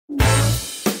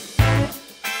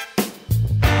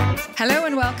Hello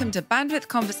and welcome to Bandwidth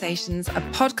Conversations, a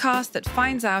podcast that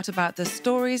finds out about the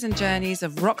stories and journeys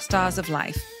of rock stars of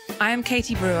life. I am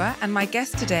Katie Brewer, and my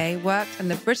guest today worked in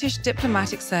the British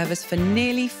diplomatic service for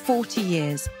nearly 40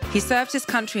 years. He served his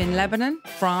country in Lebanon,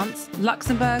 France,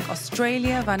 Luxembourg,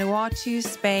 Australia, Vanuatu,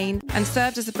 Spain, and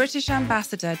served as a British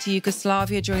ambassador to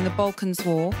Yugoslavia during the Balkans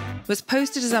War, was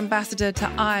posted as ambassador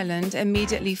to Ireland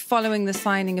immediately following the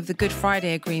signing of the Good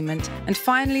Friday Agreement, and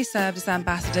finally served as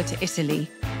ambassador to Italy.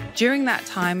 During that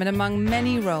time, and among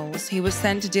many roles, he was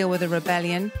sent to deal with a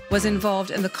rebellion, was involved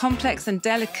in the complex and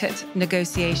delicate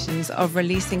negotiations of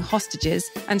releasing hostages,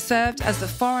 and served as the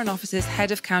Foreign Office's head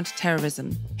of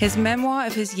counter-terrorism. His memoir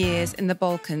of his years in the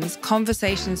Balkans,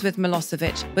 Conversations with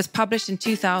Milosevic, was published in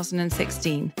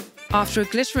 2016. After a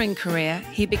glittering career,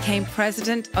 he became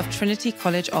President of Trinity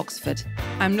College, Oxford.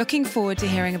 I'm looking forward to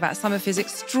hearing about some of his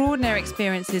extraordinary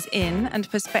experiences in and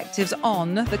perspectives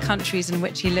on the countries in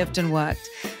which he lived and worked.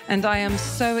 And I am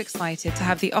so excited to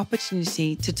have the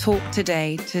opportunity to talk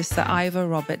today to Sir Ivor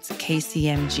Roberts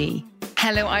KCMG.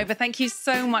 Hello, Ivor. Thank you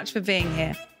so much for being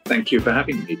here. Thank you for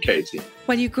having me, Katie.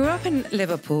 Well, you grew up in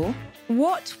Liverpool.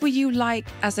 What were you like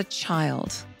as a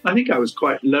child? I think I was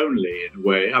quite lonely in a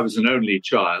way. I was an only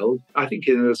child. I think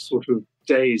in a sort of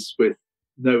days with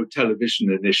no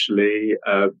television initially,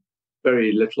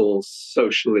 very little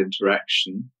social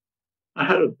interaction. I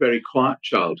had a very quiet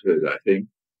childhood, I think.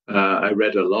 I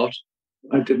read a lot.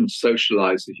 I didn't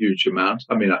socialize a huge amount.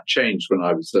 I mean, that changed when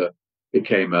I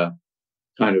became a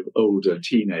kind of older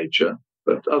teenager.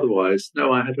 But otherwise,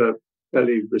 no, I had a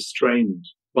fairly restrained,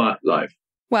 quiet life.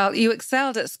 Well, you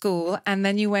excelled at school and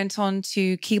then you went on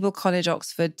to Keble College,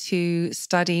 Oxford to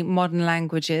study modern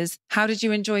languages. How did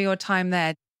you enjoy your time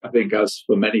there? I think as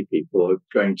for many people,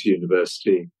 going to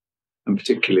university and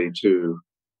particularly to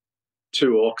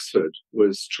Oxford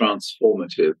was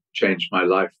transformative, changed my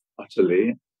life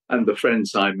utterly. And the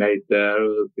friends I made there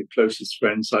are the closest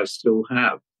friends I still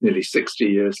have, nearly 60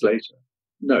 years later.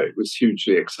 No, it was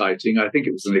hugely exciting. I think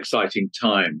it was an exciting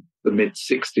time, the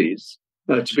mid-60s,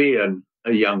 to be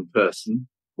a young person.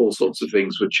 All sorts of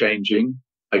things were changing.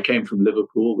 I came from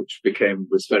Liverpool, which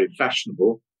was very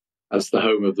fashionable as the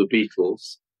home of the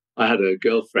Beatles. I had a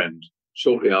girlfriend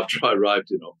shortly after I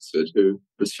arrived in Oxford who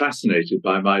was fascinated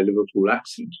by my Liverpool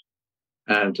accent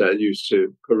and used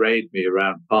to parade me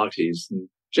around parties and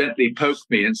gently poke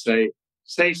me and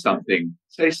say something,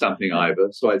 Ivor.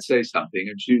 So I'd say something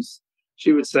and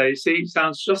she would say, see,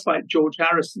 sounds just like George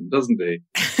Harrison, doesn't he?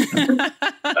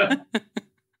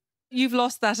 You've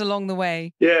lost that along the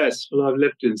way. Yes. Well, I've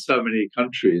lived in so many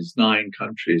countries, 9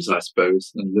 countries, I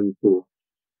suppose, and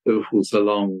Liverpool's a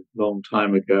long, long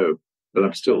time ago, but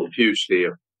I'm still hugely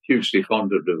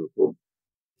fond of Liverpool.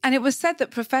 And it was said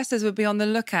that professors would be on the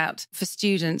lookout for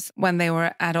students when they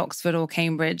were at Oxford or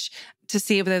Cambridge to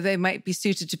see whether they might be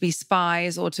suited to be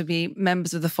spies or to be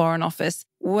members of the Foreign Office.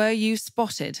 Were you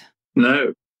spotted?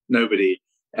 No, nobody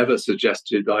ever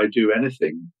suggested I do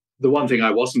anything. The one thing I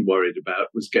wasn't worried about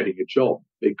was getting a job,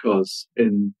 because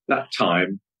in that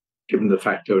time, given the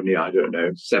fact only,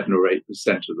 7 or 8%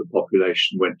 of the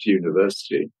population went to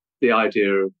university, the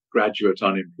idea of graduate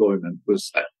unemployment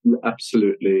was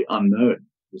absolutely unknown.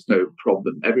 There was no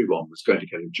problem. Everyone was going to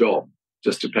get a job,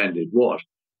 just depended what.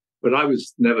 But I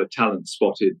was never talent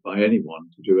spotted by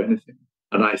anyone to do anything.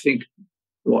 And I think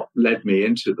what led me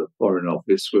into the Foreign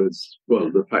Office was,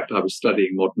 the fact I was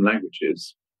studying modern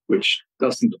languages, which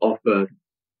doesn't offer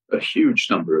a huge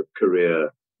number of career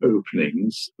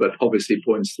openings, but obviously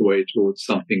points the way towards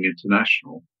something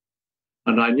international.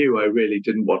 And I knew I really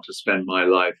didn't want to spend my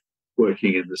life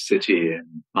working in the city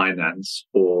in finance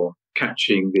or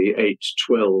catching the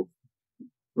 8:12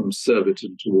 from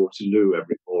Surbiton to Waterloo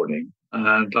every morning.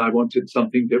 And I wanted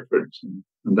something different.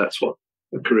 And that's what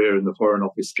a career in the Foreign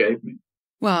Office gave me.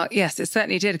 Well, yes, it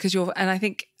certainly did, and I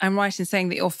think I'm right in saying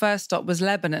that your first stop was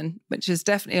Lebanon, which is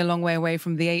definitely a long way away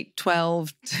from the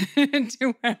 8:12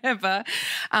 to wherever.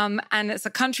 And it's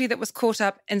a country that was caught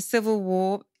up in civil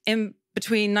war in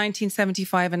between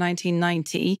 1975 and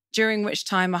 1990, during which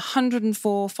time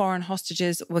 104 foreign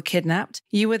hostages were kidnapped.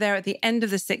 You were there at the end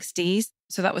of the 60s,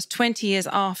 so that was 20 years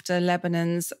after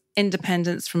Lebanon's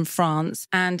independence from France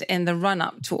and in the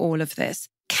run-up to all of this.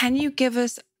 Can you give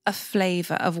us a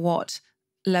flavour of what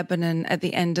Lebanon at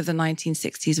the end of the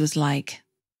 1960s was like?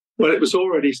 Well, it was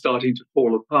already starting to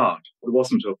fall apart. It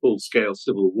wasn't a full-scale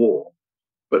civil war,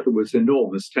 but there was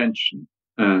enormous tension.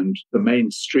 And the main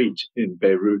street in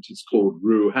Beirut is called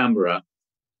Rue Hamra.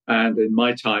 And in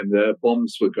my time there,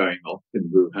 bombs were going off in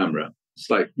Rue Hamra.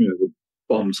 It's like, the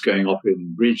bombs going off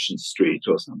in Regent Street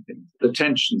or something. The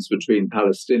tensions between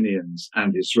Palestinians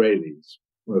and Israelis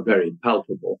were very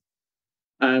palpable.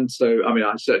 And so, I mean,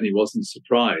 I certainly wasn't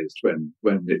surprised when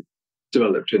it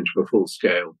developed into a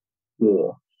full-scale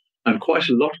war. And quite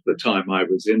a lot of the time I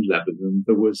was in Lebanon,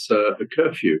 there was a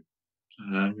curfew.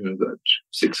 At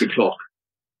 6 o'clock,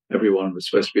 everyone was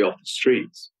supposed to be off the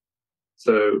streets.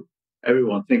 So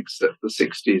everyone thinks that the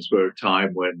 60s were a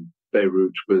time when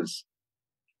Beirut was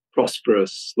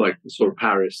prosperous, like the sort of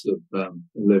Paris of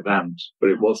Levant, but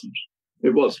it wasn't.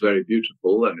 It was very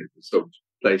beautiful, and it was sort of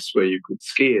a place where you could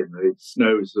ski in the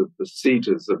snows of the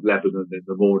cedars of Lebanon in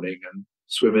the morning and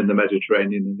swim in the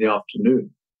Mediterranean in the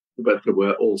afternoon. But there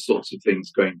were all sorts of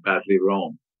things going badly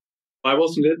wrong. I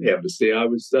wasn't in the embassy. I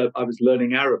was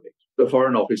learning Arabic. The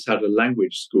Foreign Office had a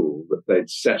language school that they'd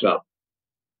set up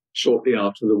shortly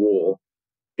after the war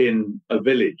in a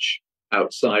village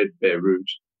outside Beirut,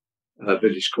 a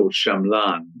village called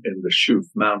Shamlan in the Shuf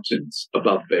Mountains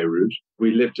above Beirut.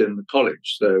 We lived in the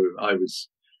college, so I was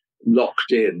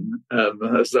locked in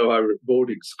as though I were at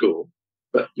boarding school.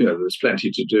 But, there was plenty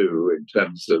to do in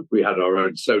terms of we had our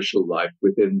own social life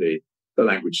within the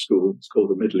language school. It's called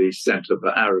the Middle East Center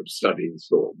for Arab Studies,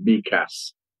 or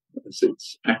MICAS, as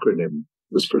its acronym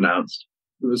was pronounced.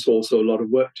 There was also a lot of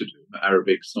work to do.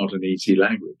 Arabic's not an easy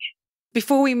language.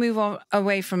 Before we move on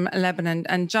away from Lebanon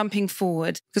and jumping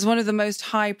forward, because one of the most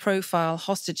high-profile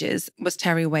hostages was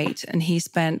Terry Waite, and he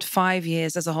spent 5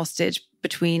 years as a hostage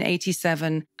between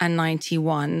 87 and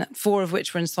 91, 4 of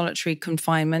which were in solitary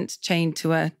confinement, chained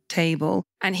to a table.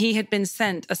 And he had been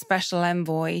sent a special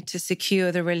envoy to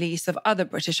secure the release of other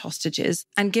British hostages.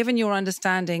 And given your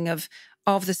understanding of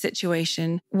the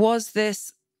situation, was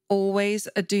this always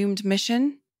a doomed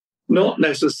mission? Not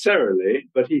necessarily,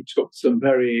 but he took some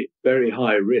very, very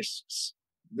high risks.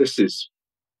 This is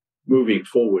moving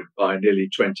forward by nearly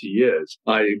 20 years.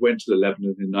 I went to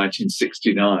Lebanon in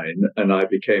 1969 and I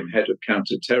became head of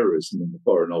counter-terrorism in the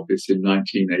Foreign Office in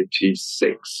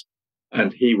 1986.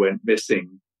 And he went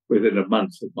missing within a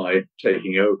month of my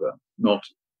taking over.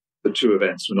 The two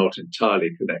events were not entirely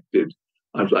connected,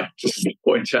 I'd like to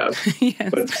point out.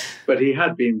 Yes. But he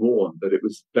had been warned that it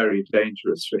was very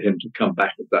dangerous for him to come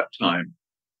back at that time,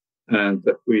 and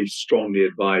that we strongly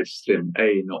advised him,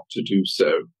 A, not to do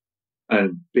so,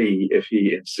 and B, if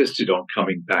he insisted on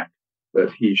coming back,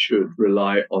 that he should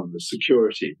rely on the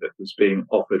security that was being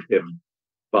offered him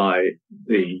by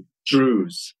the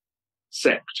Druze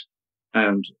sect.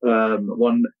 And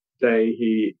one day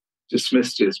he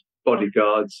dismissed his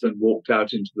bodyguards and walked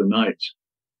out into the night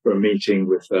for a meeting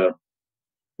with a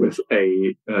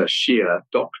Shia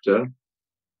doctor,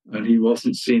 and he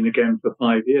wasn't seen again for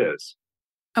 5 years.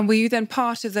 And were you then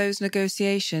part of those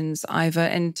negotiations, Ivor,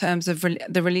 in terms of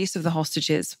the release of the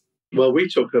hostages? Well, we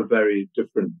took a very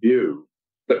different view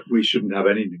that we shouldn't have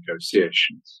any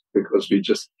negotiations, because we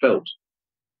just felt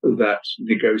that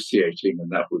negotiating, and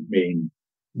that would mean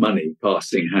money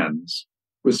passing hands,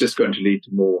 was just going to lead to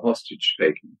more hostage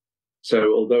taking.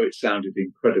 So although it sounded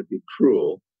incredibly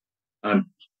cruel and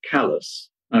callous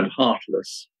and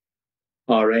heartless,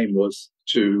 our aim was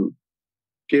to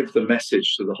give the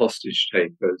message to the hostage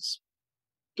takers: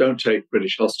 don't take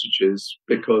British hostages,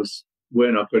 because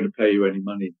we're not going to pay you any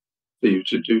money for you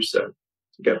to do so,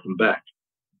 to get them back.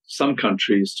 Some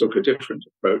countries took a different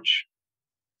approach.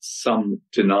 Some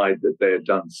denied that they had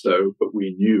done so, but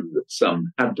we knew that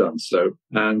some had done so.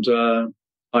 And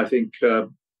I think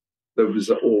there was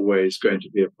always going to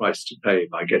be a price to pay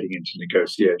by getting into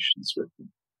negotiations with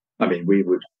them. I mean, we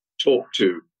would talk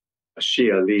to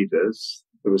Shia leaders.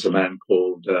 There was a man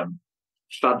called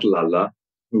Fadlallah,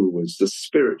 who was the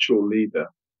spiritual leader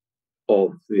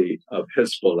of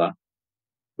Hezbollah,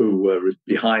 who were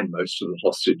behind most of the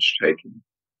hostage taking.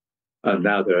 And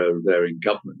now they're in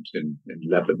government in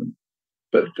Lebanon.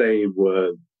 But they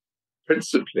were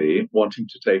principally wanting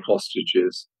to take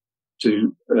hostages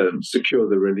to secure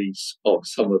the release of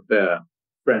some of their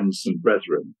friends and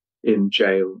brethren in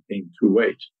jail in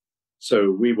Kuwait. So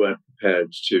we weren't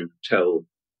prepared to tell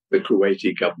the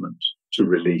Kuwaiti government to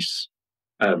release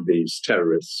these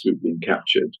terrorists who'd been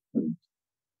captured and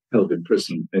held in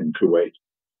prison in Kuwait.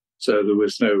 So there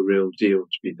was no real deal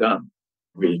to be done.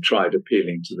 We tried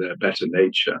appealing to their better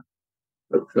nature,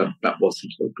 but that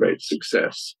wasn't a great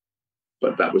success.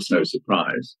 But that was no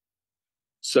surprise.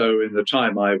 So in the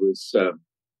time I was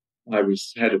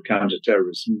head of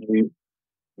counterterrorism,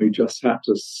 we just had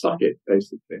to suck it,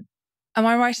 basically. Am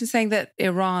I right in saying that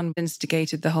Iran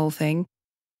instigated the whole thing?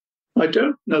 I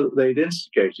don't know that they'd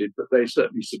instigated, but they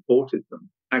certainly supported them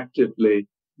actively,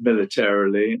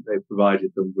 militarily. They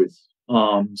provided them with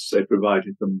arms. They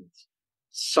provided them with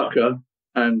succor.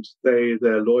 And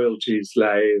their loyalties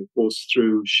lay, of course,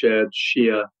 through shared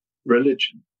Shia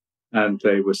religion. And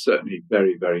they were certainly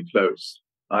very, very close.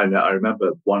 I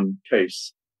remember one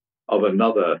case of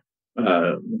another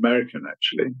American,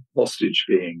 actually, hostage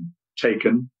being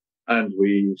taken, and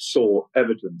we saw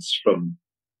evidence from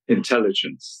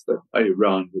intelligence that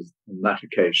Iran was, on that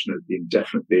occasion, had been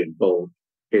definitely involved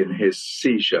in his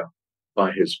seizure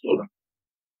by Hezbollah.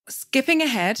 Skipping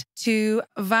ahead to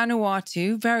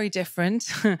Vanuatu, very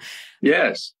different.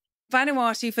 Yes.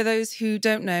 Vanuatu, for those who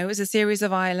don't know, is a series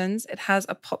of islands. It has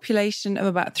a population of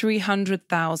about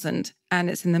 300,000, and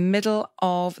it's in the middle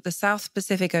of the South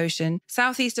Pacific Ocean,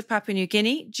 southeast of Papua New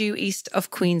Guinea, due east of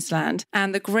Queensland.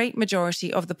 And the great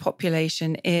majority of the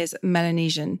population is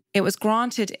Melanesian. It was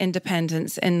granted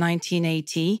independence in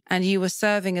 1980, and you were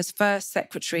serving as First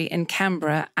Secretary in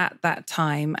Canberra at that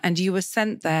time, and you were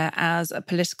sent there as a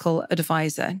political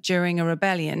advisor during a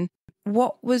rebellion.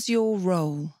 What was your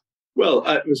role? Well,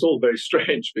 it was all very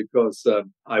strange because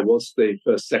I was the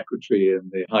First Secretary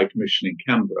in the High Commission in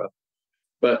Canberra,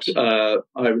 but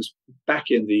I was back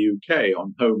in the UK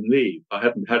on home leave. I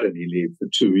hadn't had any leave for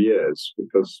 2 years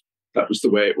because that was the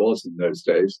way it was in those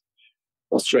days.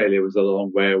 Australia was a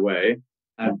long way away,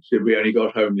 and we only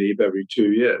got home leave every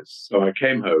 2 years. So I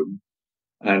came home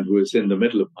and was in the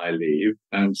middle of my leave,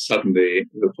 and suddenly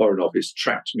the Foreign Office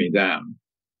tracked me down.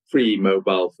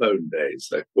 Pre-mobile phone days,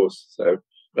 of course,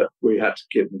 but we had to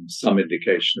give them some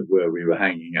indication of where we were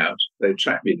hanging out. They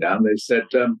tracked me down. They said,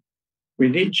 we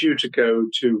need you to go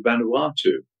to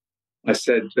Vanuatu. I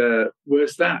said,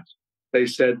 where's that? They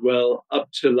said, well,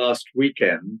 up to last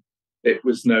weekend, it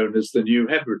was known as the New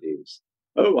Hebrides.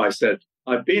 Oh, I said,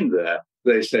 I've been there.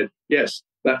 They said, yes,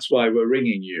 that's why we're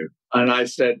ringing you. And I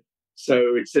said,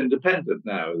 so it's independent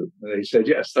now. They said,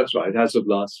 yes, that's right, as of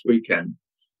last weekend.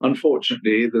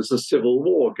 Unfortunately, there's a civil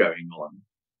war going on.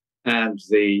 And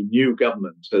the new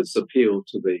government has appealed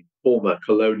to the former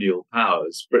colonial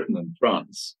powers, Britain and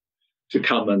France, to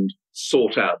come and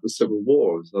sort out the civil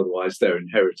wars. Otherwise, they're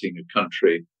inheriting a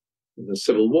country with a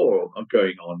civil war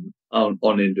going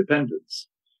on independence.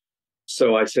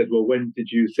 So I said, well, when did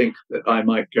you think that I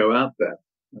might go out there?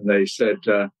 And they said,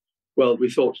 well, we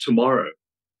thought tomorrow.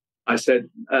 I said,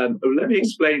 let me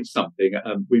explain something.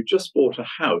 We've just bought a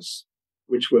house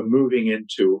which we're moving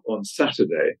into on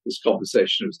Saturday. This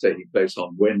conversation was taking place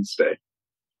on Wednesday.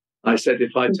 I said,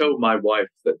 if I told my wife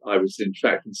that I was, in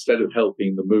fact, instead of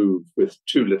helping the move with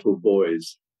 2 little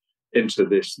boys into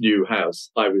this new house,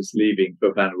 I was leaving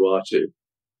for Vanuatu,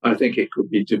 I think it could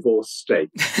be divorce state.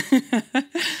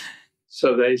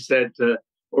 So they said,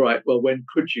 all right, well, when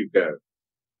could you go?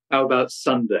 How about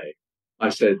Sunday? I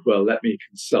said, well, let me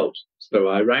consult. So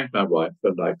I rang my wife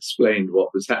and I explained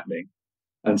what was happening,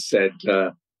 and said,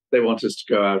 they want us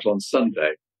to go out on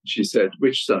Sunday. She said,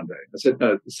 which Sunday? I said,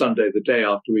 no, the Sunday, the day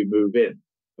after we move in.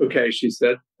 Okay, she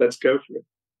said, let's go for it.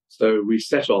 So we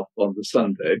set off on the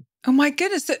Sunday. Oh, my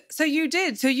goodness. So you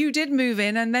did. So you did move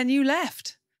in and then you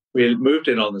left. We moved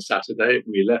in on the Saturday.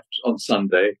 We left on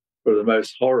Sunday for the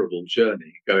most horrible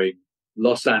journey, going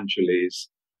Los Angeles,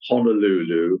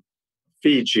 Honolulu,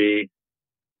 Fiji,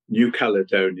 New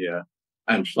Caledonia,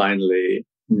 and finally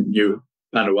New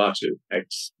Vanuatu,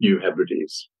 ex-New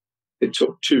Hebrides. It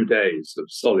took 2 days of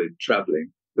solid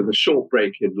traveling with a short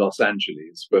break in Los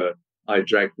Angeles where I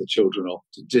dragged the children off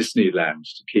to Disneyland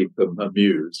to keep them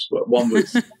amused. One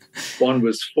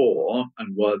was 4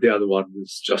 and the other one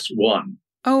was just 1.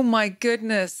 Oh, my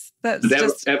goodness.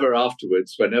 That's ever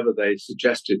afterwards, whenever they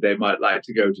suggested they might like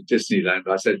to go to Disneyland,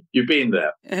 I said, you've been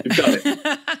there. You've done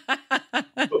it.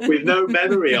 But with no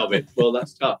memory of it. Well,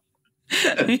 that's tough.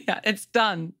 Yeah, it's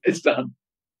done. It's done.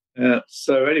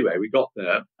 So anyway, we got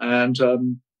there, and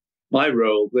my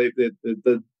role,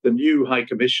 the new High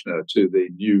Commissioner to the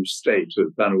new state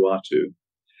of Vanuatu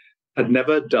had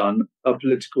never done a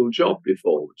political job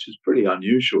before, which is pretty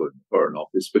unusual in the Foreign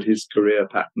Office, but his career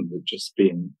pattern had just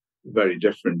been very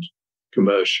different: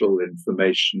 commercial,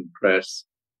 information, press,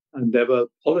 and never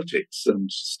politics,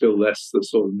 and still less the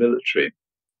sort of military.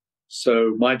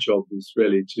 So my job was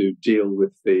really to deal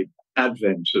with the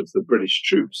advent of the British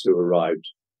troops who arrived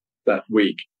that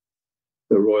week.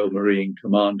 The Royal Marine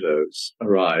Commandos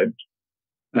arrived,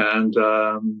 and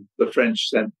the French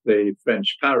sent the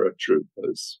French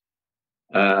paratroopers.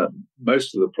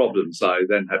 Most of the problems I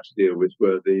then had to deal with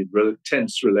were the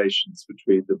tense relations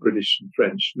between the British and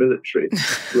French military,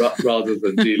 rather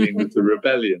than dealing with the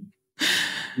rebellion.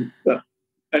 But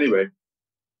anyway,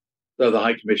 so the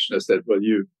High Commissioner said, well,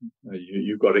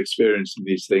 you've got experience in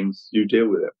these things, you deal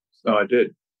with it. So I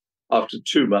did. After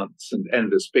 2 months and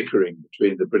endless bickering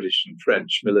between the British and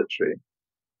French military,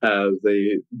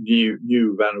 the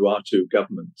new Vanuatu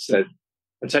government said,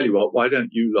 I tell you what, why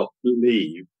don't you lot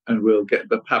leave and we'll get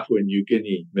the Papua New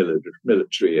Guinea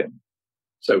military in.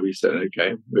 So we said,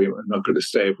 okay, we're not going to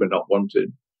stay if we're not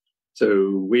wanted.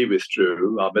 So we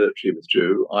withdrew, our military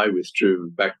withdrew, I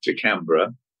withdrew back to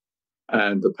Canberra,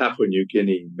 and the Papua New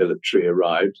Guinea military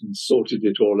arrived and sorted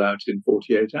it all out in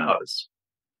 48 hours.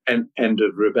 End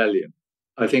of rebellion.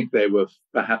 I think they were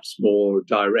perhaps more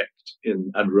direct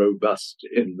and robust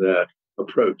in their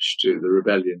approach to the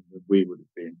rebellion than we would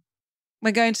have been.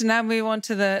 We're going to now move on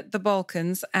to the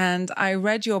Balkans. And I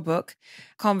read your book,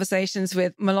 Conversations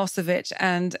with Milosevic.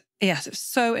 And yes, it was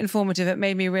so informative. It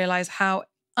made me realize how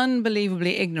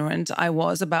unbelievably ignorant I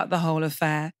was about the whole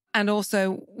affair. And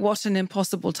also what an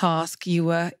impossible task you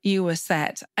were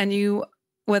set. And you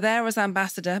were there as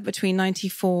ambassador between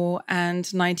 94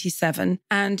 and 97.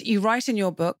 And you write in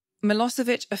your book,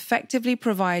 Milosevic effectively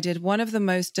provided one of the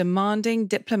most demanding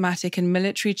diplomatic and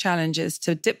military challenges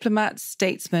to diplomats,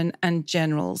 statesmen, and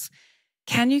generals.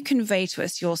 Can you convey to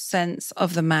us your sense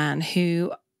of the man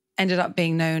who ended up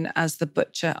being known as the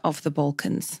Butcher of the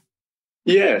Balkans?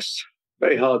 Yes,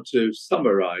 very hard to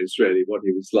summarize really what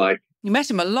he was like. You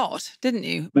met him a lot, didn't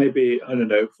you? Maybe,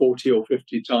 40 or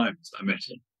 50 times I met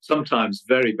him. Sometimes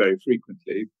very, very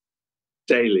frequently,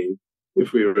 daily,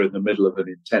 if we were in the middle of an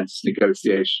intense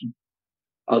negotiation.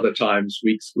 Other times,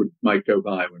 weeks might go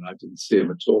by when I didn't see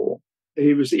him at all.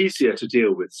 He was easier to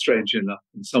deal with, strangely enough,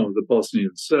 than some of the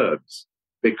Bosnian Serbs,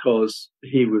 because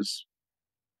he was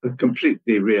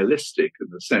completely realistic in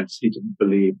the sense he didn't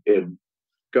believe in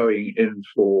going in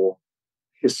for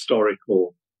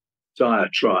historical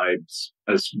diatribes,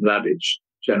 as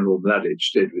General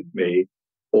Mladic did with me,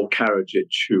 or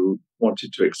Karadzic, who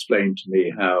wanted to explain to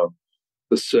me how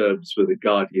the Serbs were the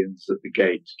guardians at the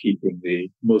gate, keeping the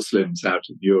Muslims out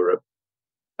of Europe.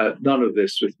 None of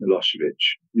this with Milosevic.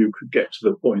 You could get to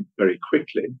the point very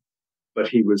quickly, but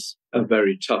he was a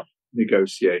very tough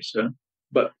negotiator.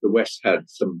 But the West had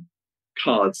some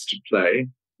cards to play,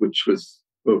 which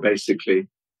were basically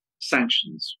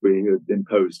sanctions. We had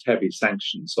imposed heavy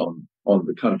sanctions on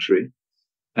the country.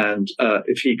 And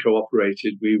if he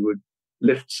cooperated, we would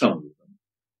lift some of them,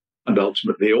 and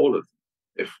ultimately all of them,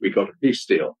 if we got a peace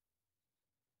deal.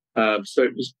 So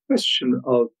it was a question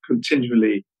of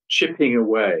continually chipping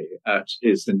away at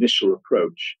his initial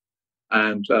approach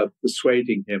and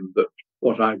persuading him that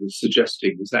what I was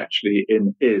suggesting was actually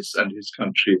in his and his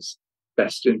country's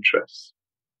best interests,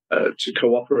 to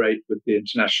cooperate with the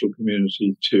international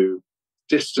community, to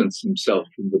distance himself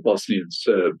from the Bosnian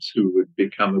Serbs, who would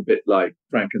become a bit like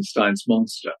Frankenstein's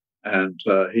monster. And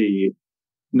he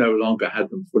no longer had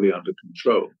them fully under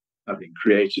control, having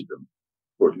created them,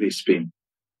 or at least been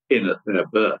in at their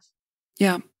birth.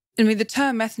 Yeah. I mean, the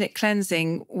term ethnic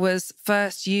cleansing was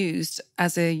first used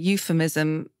as a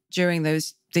euphemism during the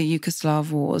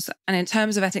Yugoslav wars. And in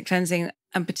terms of ethnic cleansing,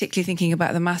 and particularly thinking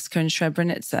about the massacre in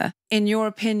Srebrenica, in your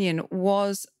opinion,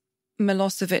 was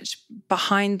Milosevic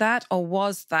behind that, or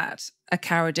was that a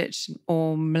Karadzic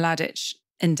or Mladic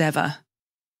endeavour?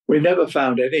 We never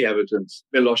found any evidence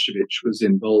Milosevic was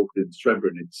involved in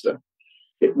Srebrenica.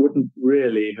 It wouldn't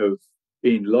really have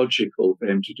been logical for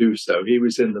him to do so. He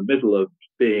was in the middle of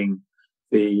being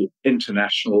the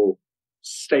international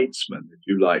statesman, if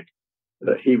you like,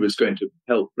 that he was going to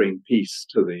help bring peace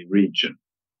to the region.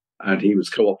 And he was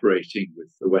cooperating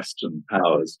with the Western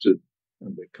powers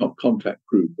and the contact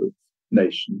group of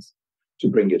nations to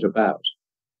bring it about.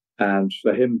 And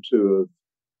for him to have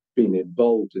been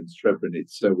involved in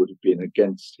Srebrenica would have been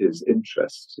against his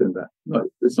interests in that. No,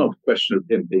 it's not a question of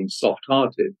him being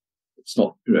soft-hearted. It's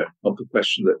not the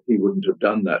question that he wouldn't have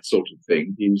done that sort of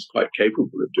thing. He was quite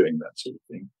capable of doing that sort of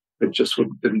thing. It just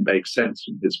didn't make sense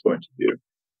from his point of view.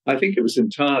 I think it was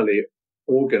entirely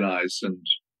organized and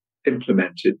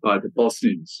implemented by the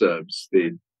Bosnian Serbs,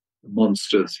 the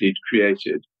monsters he'd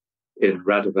created in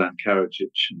Radovan Karadzic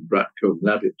and Ratko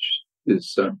Mladic,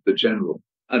 the general.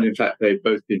 And in fact, they've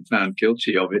both been found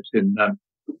guilty of it in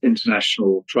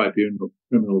international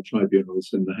criminal tribunals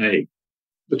in The Hague.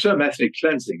 The term ethnic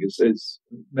cleansing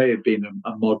may have been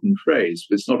a modern phrase,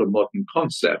 but it's not a modern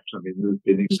concept. I mean, there have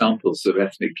been examples of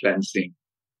ethnic cleansing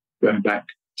going back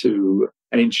to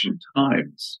ancient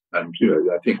times. And,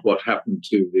 I think what happened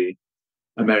to the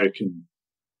American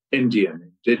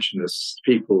Indian indigenous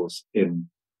peoples in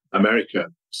America,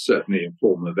 certainly a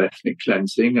form of ethnic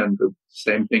cleansing, and the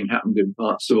same thing happened in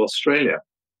parts of Australia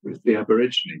with the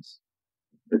Aborigines.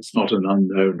 It's not an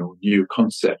unknown or new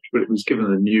concept, but it was given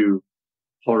a new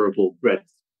horrible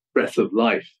breath of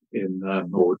life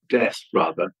or death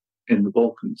rather, in the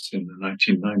Balkans in the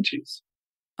 1990s.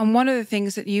 And one of the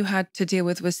things that you had to deal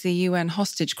with was the UN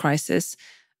hostage crisis.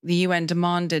 The UN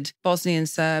demanded Bosnian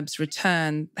Serbs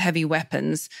return heavy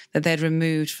weapons that they'd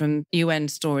removed from UN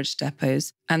storage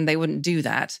depots, and they wouldn't do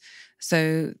that.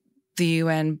 So the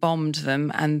UN bombed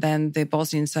them, and then the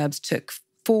Bosnian Serbs took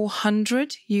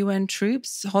 400 UN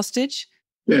troops hostage.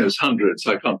 Yeah, it was hundreds.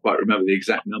 I can't quite remember the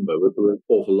exact number, but there were an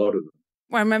awful lot of them.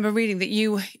 Well, I remember reading that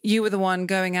you were the one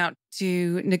going out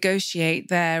to negotiate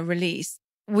their release.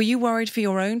 Were you worried for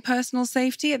your own personal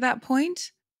safety at that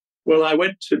point? Well, I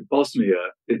went to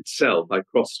Bosnia itself. I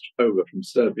crossed over from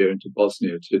Serbia into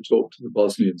Bosnia to talk to the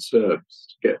Bosnian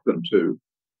Serbs to get them to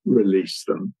release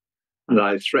them. And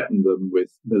I threatened them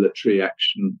with military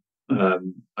action.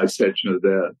 I said,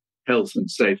 their health and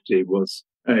safety was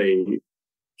a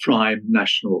prime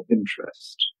national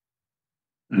interest.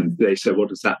 And they said, what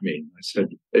does that mean? I said,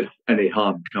 if any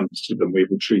harm comes to them, we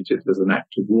will treat it as an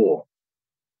act of war.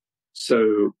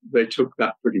 So they took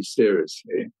that pretty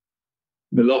seriously.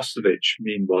 Milosevic,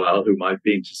 meanwhile, whom I'd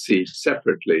been to see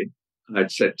separately,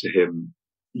 I'd said to him,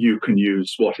 you can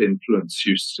use what influence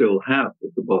you still have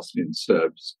with the Bosnian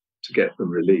Serbs to get them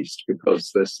released,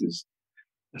 because this is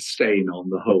a stain on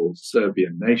the whole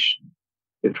Serbian nation.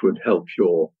 It would help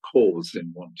your cause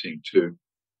in wanting to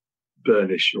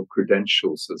burnish your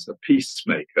credentials as a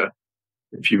peacemaker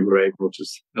if you were able to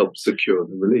help secure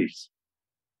the release.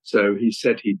 So he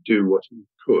said he'd do what he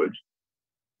could.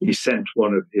 He sent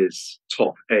one of his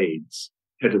top aides,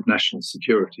 head of national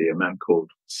security, a man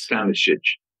called Stanisic,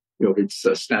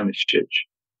 Jovica Stanisic.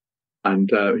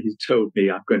 And he told me,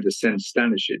 I'm going to send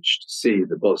Stanisic to see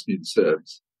the Bosnian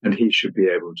Serbs, and he should be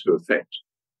able to effect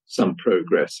some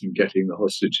progress in getting the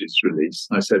hostages released.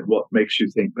 I said, what makes you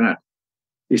think that?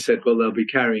 He said, well, they'll be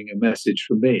carrying a message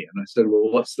from me. And I said,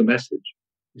 well, what's the message?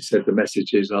 He said, the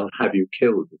message is, I'll have you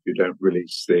killed if you don't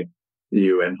release the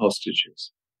UN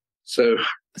hostages. So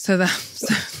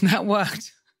that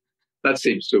worked. That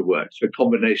seems to have worked. The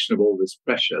combination of all this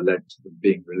pressure led to them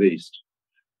being released.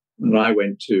 And I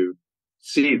went to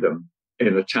see them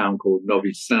in a town called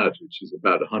Novi Sad, which is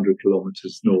about 100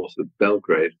 kilometers north of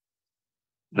Belgrade.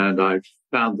 And I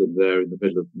found them there in the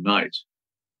middle of the night.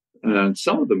 And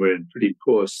some of them were in pretty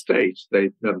poor state.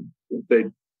 They'd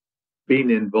been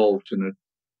involved in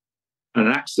an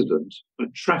accident, a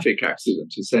traffic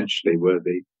accident, essentially, where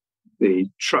the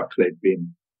truck they'd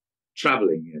been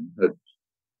traveling in had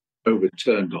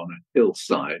overturned on a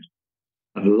hillside.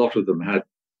 And a lot of them had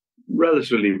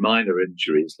relatively minor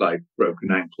injuries like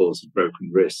broken ankles and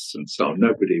broken wrists and so on.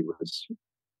 Nobody was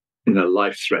in a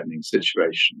life-threatening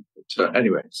situation. But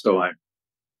anyway,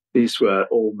 these were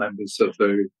all members of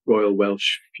the Royal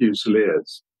Welsh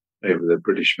Fusiliers. They were the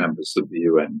British members of the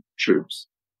UN troops.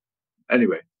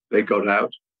 Anyway, they got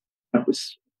out. That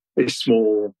was a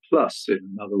small plus in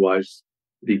an otherwise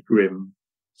pretty grim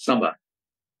summer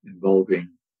involving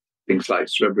things like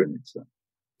Srebrenica.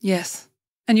 Yes.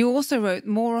 And you also wrote,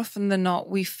 more often than not,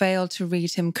 we fail to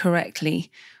read him correctly.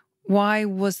 Why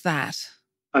was that?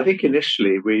 I think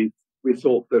initially we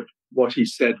thought that what he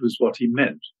said was what he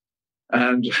meant.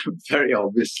 And very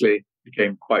obviously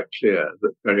became quite clear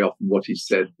that very often what he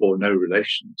said bore no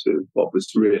relation to what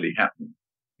was really happening.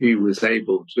 He was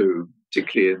able to,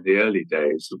 particularly in the early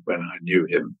days of when I knew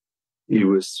him, he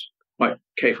was quite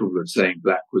capable of saying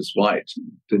black was white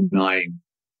and denying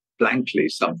blankly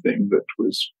something that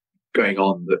was going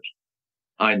on that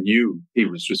I knew he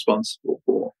was responsible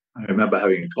for. I remember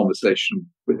having a conversation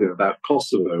with him about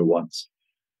Kosovo once,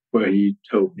 where he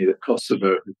told me that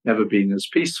Kosovo had never been as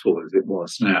peaceful as it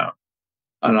was now.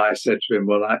 And I said to him,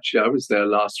 well, actually, I was there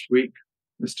last week,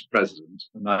 Mr. President,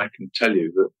 and I can tell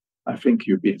you that I think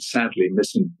you've been sadly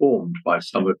misinformed by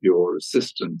some of your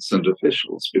assistants and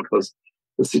officials, because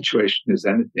the situation is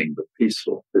anything but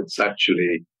peaceful. It's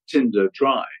actually tinder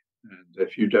dry. And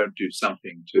if you don't do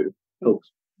something to help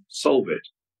solve it,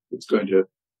 it's going to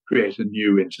create a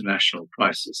new international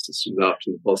crisis. This was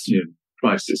after the Bosnian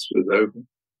crisis was over.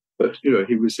 But,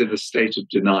 he was in a state of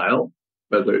denial,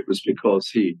 whether it was because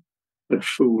he had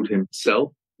fooled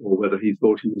himself or whether he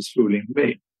thought he was fooling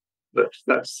me. But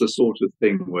that's the sort of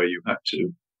thing where you have to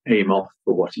aim off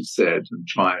for what he said and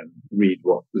try and read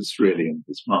what was really in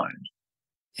his mind.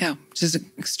 Yeah, which is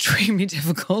extremely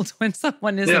difficult when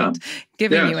someone isn't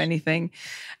giving you anything.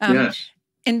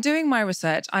 In doing my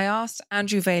research, I asked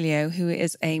Andrew Valio, who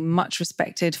is a much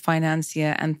respected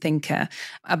financier and thinker,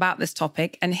 about this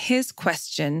topic. And his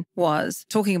question was,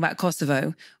 talking about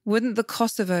Kosovo, wouldn't the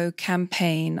Kosovo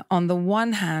campaign, on the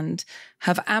one hand,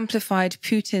 have amplified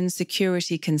Putin's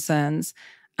security concerns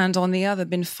and on the other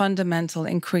been fundamental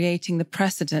in creating the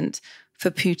precedent for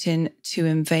Putin to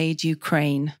invade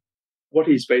Ukraine? What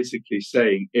he's basically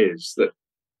saying is that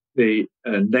the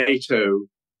NATO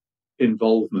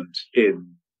involvement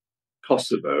in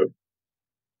Kosovo,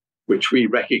 which we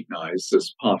recognize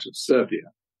as part of Serbia,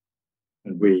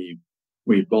 and we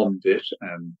We bombed it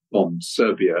and bombed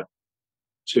Serbia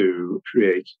to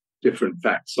create different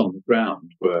facts on the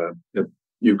ground, where the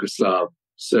Yugoslav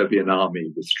Serbian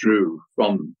army withdrew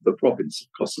from the province of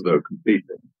Kosovo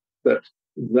completely.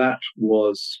 That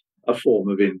was a form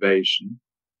of invasion,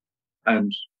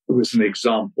 and it was an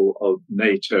example of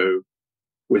NATO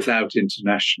without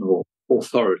international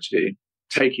authority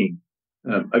taking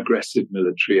aggressive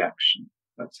military action.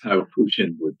 That's how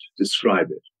Putin would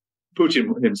describe it.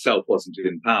 Putin himself wasn't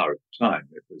in power at the time.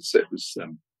 It was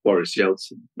Boris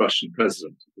Yeltsin, Russian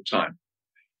president at the time.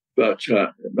 But,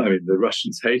 the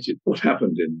Russians hated what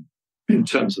happened in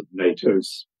terms of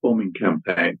NATO's bombing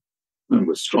campaign and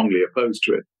were strongly opposed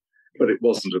to it. But it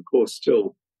wasn't, of course,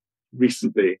 till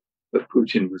recently that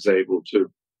Putin was able to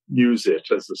use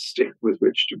it as a stick with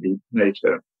which to beat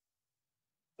NATO.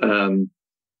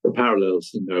 The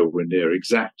parallels are nowhere near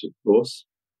exact, of course.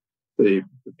 The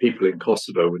people in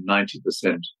Kosovo were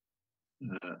 90%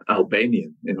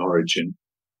 Albanian in origin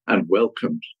and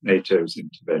welcomed NATO's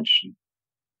intervention,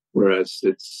 whereas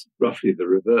it's roughly the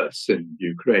reverse in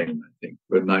Ukraine, I think,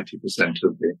 where 90%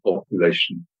 of the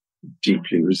population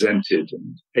deeply resented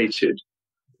and hated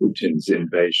Putin's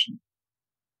invasion.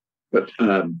 But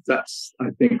that's,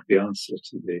 I think, the answer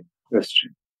to the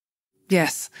question.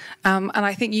 Yes. And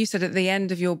I think you said at the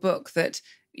end of your book that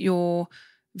your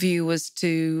view was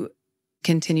to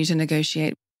continue to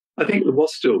negotiate. I think there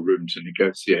was still room to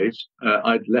negotiate.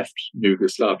 I'd left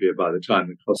Yugoslavia by the time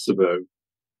the Kosovo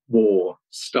war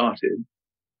started.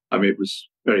 It was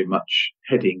very much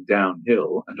heading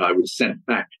downhill, and I was sent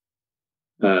back,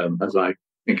 as I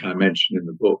think I mentioned in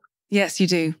the book. Yes, you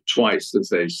do. Twice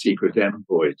as a secret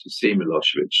envoy to see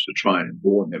Milosevic to try and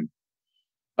warn him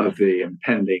of the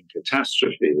impending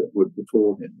catastrophe that would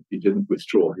befall him if he didn't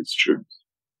withdraw his troops.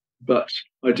 But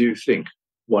I do think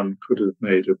one could have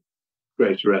made a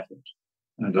greater effort.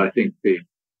 And I think the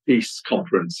peace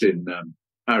conference in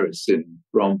Paris in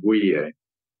Rambouillet,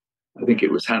 I think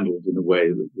it was handled in a way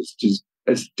that was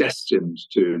as destined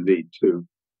to lead to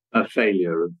a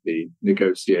failure of the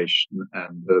negotiation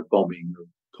and the bombing of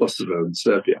Kosovo and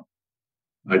Serbia.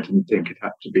 I didn't think it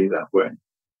had to be that way.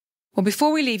 Well,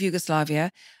 before we leave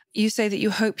Yugoslavia, you say that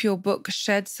you hope your book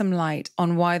sheds some light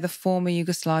on why the former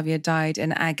Yugoslavia died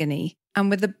in agony. And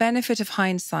with the benefit of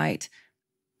hindsight,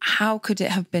 how could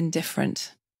it have been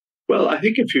different? Well, I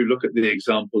think if you look at the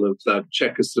example of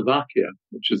Czechoslovakia,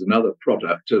 which is another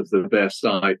product of the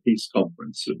Versailles Peace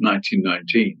Conference of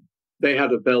 1919, they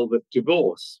had a velvet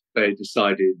divorce. They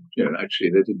decided,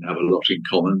 actually they didn't have a lot in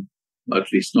common,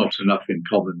 at least not enough in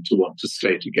common to want to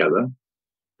stay together.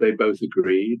 They both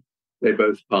agreed. They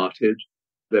both parted.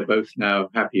 They're both now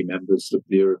happy members of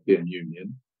the European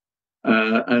Union.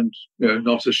 And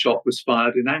not a shot was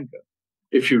fired in anger.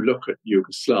 If you look at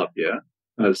Yugoslavia,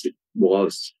 as it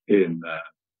was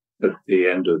at the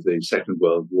end of the Second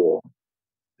World War,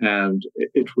 and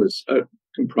it was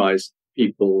comprised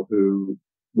people who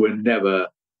were never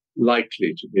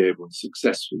likely to be able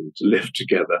successfully to live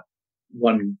together.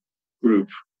 One group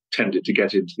tended to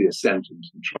get into the ascendant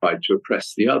and tried to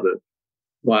oppress the other.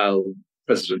 While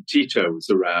President Tito was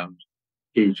around,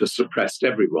 he just oppressed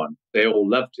everyone. They all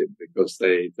loved him because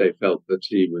they felt that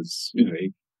he was,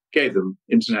 he gave them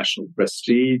international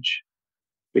prestige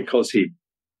because he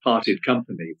parted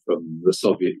company from the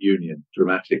Soviet Union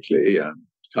dramatically and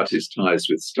cut his ties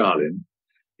with Stalin.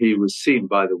 He was seen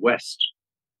by the West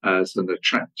as an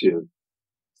attractive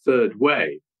third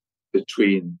way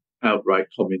between outright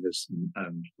communism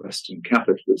and Western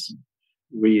capitalism.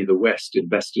 We, the West,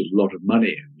 invested a lot of money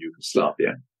in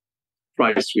Yugoslavia.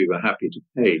 Price we were happy to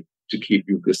pay to keep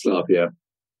Yugoslavia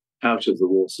out of the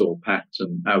Warsaw Pact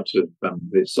and out of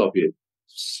the Soviet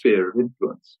sphere of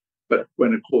influence. But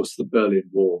when, of course, the Berlin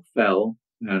Wall fell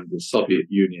and the Soviet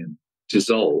Union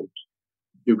dissolved,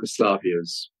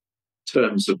 Yugoslavia's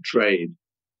terms of trade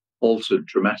altered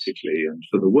dramatically and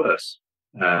for the worse.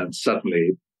 And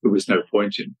suddenly there was no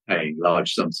point in paying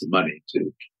large sums of money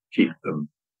to keep them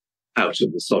out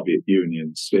of the Soviet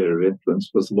Union sphere of influence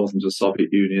because there wasn't a Soviet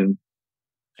Union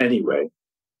anyway.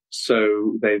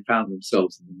 So they found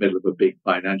themselves in the middle of a big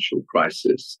financial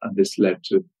crisis, and this led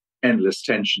to endless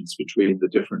tensions between the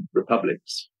different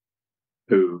republics,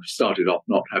 who started off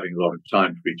not having a lot of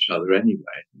time for each other anyway,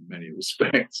 in many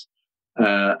respects.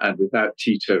 And without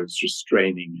Tito's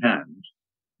restraining hand,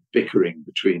 bickering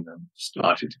between them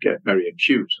started to get very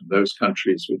acute. And those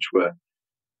countries which were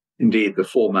indeed the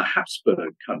former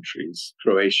Habsburg countries,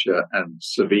 Croatia and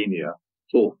Slovenia,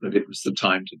 thought that it was the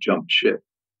time to jump ship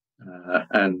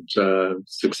and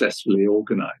successfully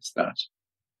organized that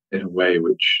in a way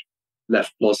which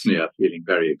left Bosnia feeling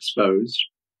very exposed.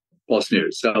 Bosnia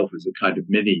itself was a kind of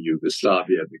mini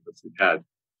Yugoslavia because it had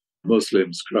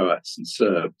Muslims, Croats, and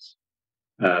Serbs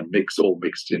all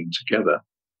mixed in together.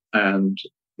 And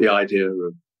the idea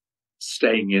of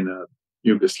staying in a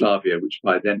Yugoslavia, which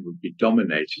by then would be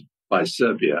dominated by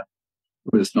Serbia,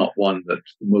 was not one that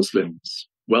the Muslims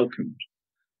welcomed.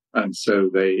 And so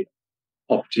they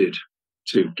opted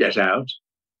to get out.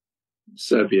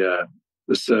 The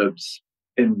Serbs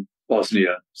in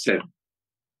Bosnia said,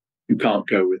 "You can't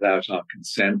go without our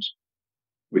consent,"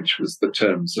 which was the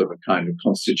terms of a kind of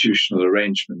constitutional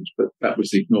arrangement, but that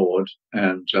was ignored.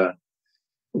 And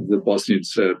the Bosnian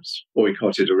Serbs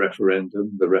boycotted a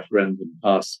referendum. The referendum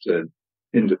passed an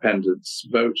independence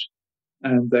vote,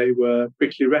 and they were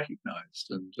quickly recognized.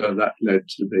 And that led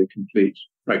to the complete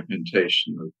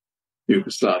fragmentation of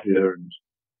Yugoslavia and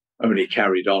only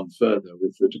carried on further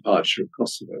with the departure of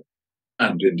Kosovo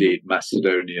and indeed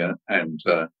Macedonia and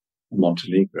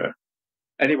Montenegro.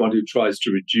 Anyone who tries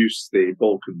to reduce the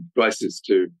Balkan crisis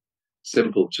to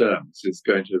simple terms is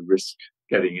going to risk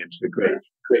getting into a great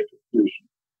confusion.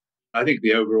 I think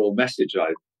the overall message,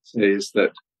 I'd say, is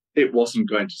that it wasn't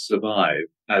going to survive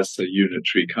as a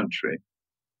unitary country,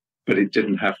 but it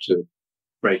didn't have to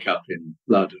break up in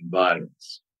blood and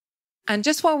violence. And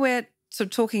just while we're sort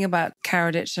of talking about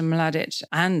Karadzic and Mladic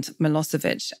and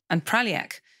Milosevic and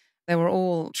Praljak, they were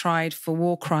all tried for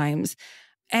war crimes.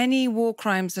 Any war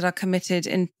crimes that are committed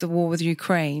in the war with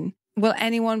Ukraine, will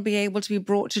anyone be able to be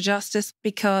brought to justice?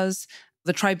 Because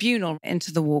the tribunal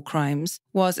into the war crimes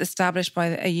was established by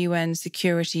a UN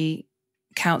Security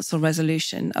Council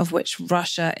resolution, of which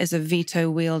Russia is a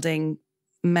veto-wielding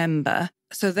member.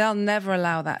 So they'll never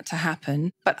allow that to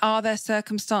happen. But are there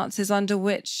circumstances under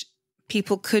which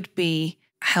people could be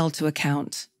held to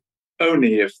account?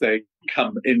 Only if they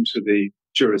come into the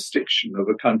jurisdiction of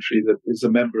a country that is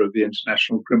a member of the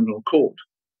International Criminal Court.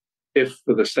 If,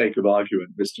 for the sake of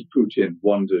argument, Mr. Putin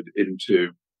wandered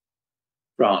into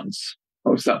France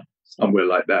or somewhere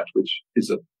like that, which is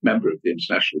a member of the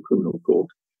International Criminal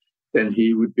Court, then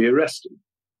he would be arrested.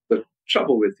 The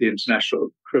trouble with the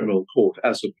International Criminal Court,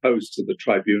 as opposed to the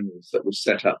tribunals that were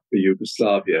set up for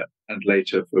Yugoslavia and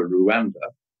later for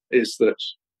Rwanda, is that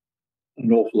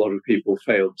an awful lot of people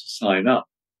failed to sign up,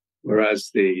 whereas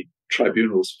the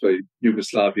tribunals for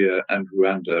Yugoslavia and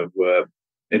Rwanda were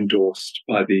endorsed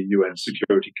by the UN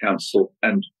Security Council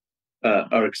and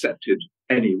are accepted.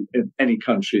 Any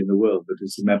country in the world that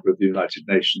is a member of the United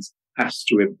Nations has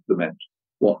to implement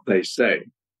what they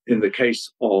say. In the case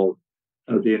of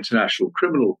the International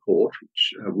Criminal Court,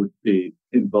 which would be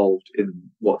involved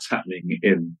in what's happening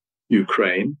in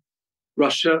Ukraine,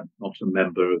 Russia, not a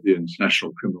member of the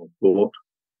International Criminal Court.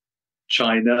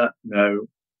 China, no.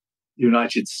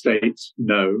 United States,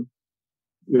 no.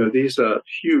 These are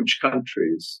huge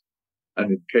countries.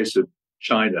 And in the case of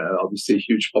China, obviously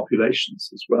huge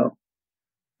populations as well.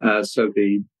 So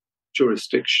the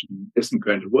jurisdiction isn't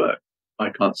going to work. I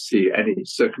can't see any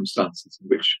circumstances in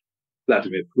which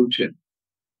Vladimir Putin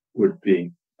would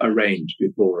be arraigned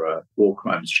before a war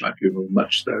crimes tribunal,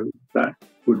 much though that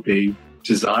would be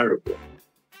desirable.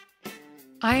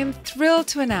 I am thrilled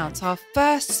to announce our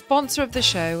first sponsor of the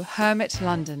show, Hermit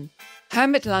London.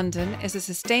 Hermit London is a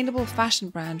sustainable fashion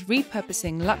brand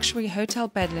repurposing luxury hotel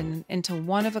bed linen into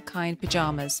one-of-a-kind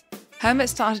pyjamas. Hermit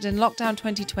started in lockdown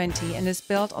 2020 and is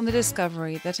built on the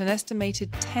discovery that an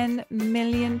estimated 10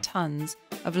 million tons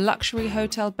of luxury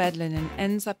hotel bed linen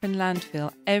ends up in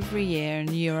landfill every year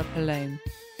in Europe alone.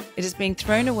 It is being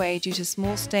thrown away due to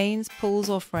small stains,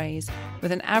 pulls or frays,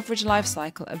 with an average life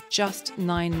cycle of just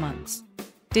 9 months.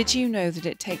 Did you know that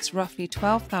it takes roughly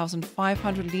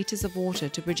 12,500 litres of water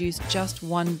to produce just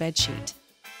one bedsheet?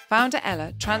 Founder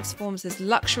Ella transforms this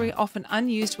luxury, often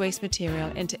unused waste material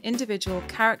into individual,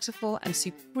 characterful and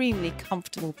supremely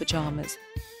comfortable pyjamas,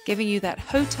 giving you that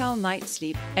hotel night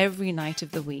sleep every night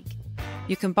of the week.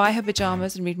 You can buy her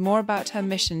pyjamas and read more about her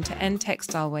mission to end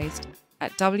textile waste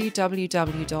at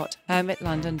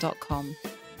www.hermitlondon.com.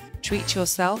 Treat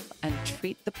yourself and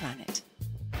treat the planet.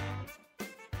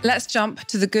 Let's jump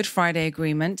to the Good Friday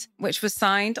Agreement, which was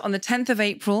signed on the 10th of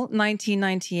April,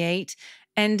 1998,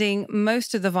 ending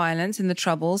most of the violence in the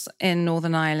Troubles in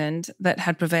Northern Ireland that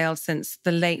had prevailed since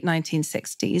the late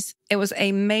 1960s. It was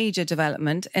a major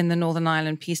development in the Northern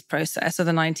Ireland peace process of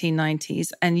the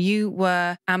 1990s, and you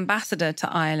were ambassador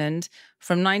to Ireland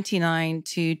from 1999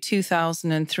 to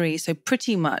 2003, so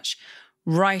pretty much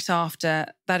right after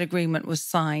that agreement was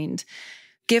signed.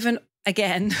 Given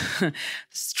again,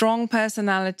 strong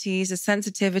personalities, the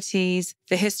sensitivities,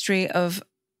 the history of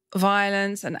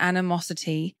violence and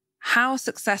animosity. How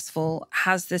successful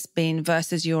has this been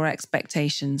versus your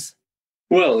expectations?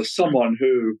 Well, as someone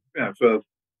who, for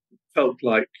felt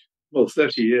like,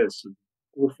 30 years, an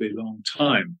awfully long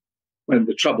time. When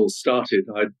the Troubles started,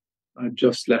 I'd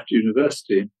just left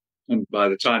university, and by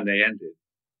the time they ended,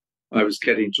 I was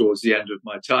getting towards the end of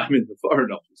my time in the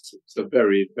Foreign Office. It's a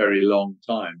very, very long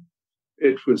time.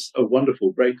 It was a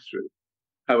wonderful breakthrough.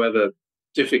 However,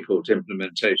 difficult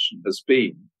implementation has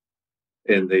been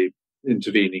in the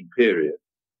intervening period.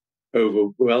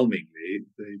 Overwhelmingly,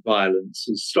 the violence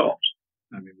has stopped.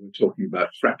 I mean, we're talking about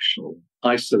fractional,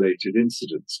 isolated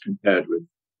incidents compared with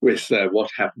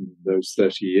what happened in those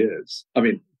 30 years. I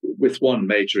mean, with one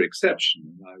major exception,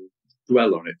 and I will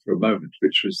dwell on it for a moment,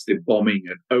 which was the bombing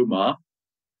at Omar,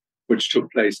 which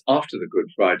took place after the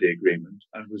Good Friday Agreement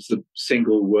and was the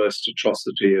single worst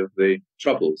atrocity of the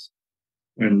Troubles,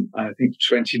 when I think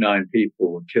 29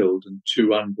 people were killed and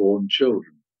 2 unborn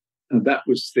children. And that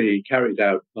was carried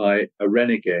out by a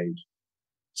renegade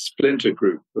splinter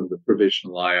group from the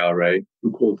Provisional IRA,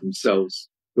 who called themselves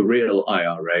the real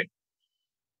IRA.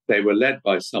 They were led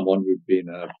by someone who'd been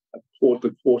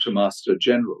the Quartermaster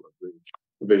General of the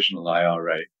Provisional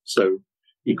IRA. So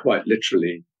he quite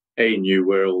literally, knew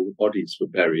where all the bodies were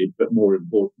buried, but more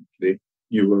importantly,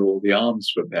 knew where all the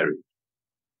arms were buried.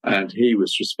 And he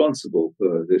was responsible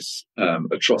for this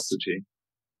atrocity.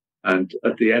 And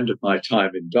at the end of my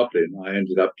time in Dublin, I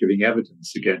ended up giving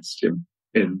evidence against him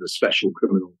in the Special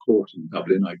Criminal Court in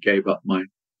Dublin. I gave up my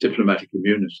diplomatic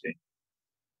immunity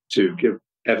to give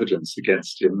evidence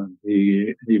against him, and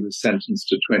he was sentenced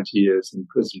to 20 years in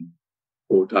prison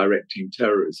for directing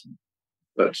terrorism.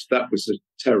 But that was a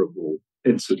terrible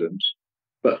incident.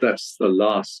 But that's the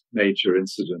last major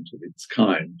incident of its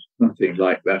kind. Nothing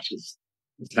like that has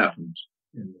happened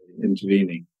in the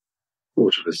intervening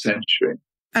quarter of a century.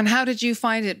 And how did you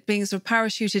find it being sort of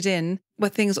parachuted in? Were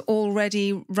things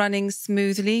already running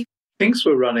smoothly? Things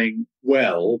were running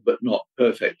well, but not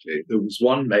perfectly. There was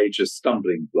one major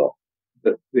stumbling block,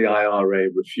 that the IRA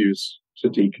refused to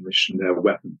decommission their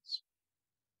weapons.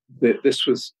 This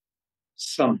was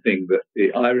something that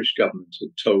the Irish government had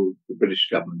told the British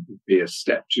government would be a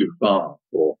step too far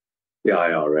for the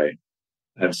IRA.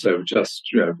 And so just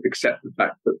accept the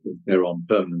fact that they're on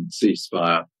permanent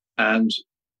ceasefire. And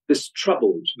this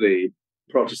troubled the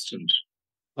Protestant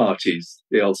parties,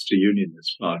 the Ulster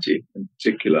Unionist Party in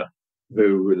particular,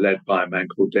 who were led by a man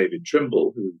called David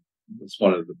Trimble, who was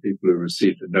one of the people who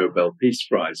received the Nobel Peace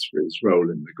Prize for his role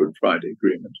in the Good Friday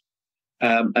Agreement.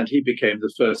 And he became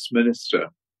the first minister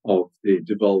of the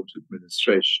devolved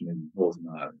administration in Northern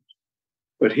Ireland.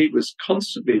 But he was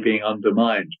constantly being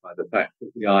undermined by the fact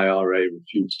that the IRA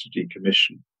refused to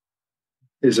decommission.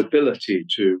 His ability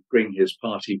to bring his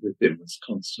party with him was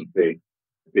constantly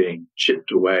being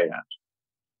chipped away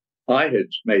at. I had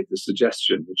made the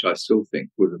suggestion, which I still think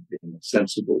would have been a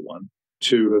sensible one,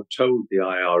 to have told the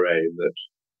IRA that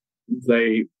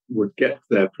they would get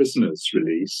their prisoners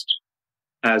released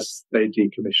as they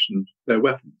decommissioned their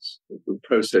weapons. The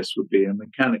process would be a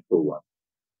mechanical one.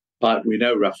 But we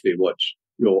know roughly what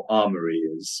your armory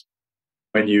is.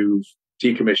 When you've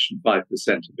decommissioned 5%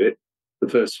 of it, the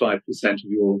first 5% of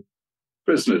your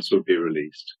prisoners would be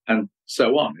released, and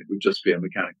so on. It would just be a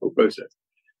mechanical process.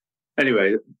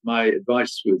 Anyway, my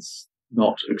advice was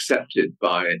not accepted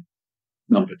by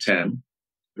Number 10,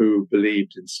 who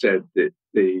believed instead that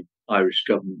the Irish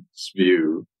government's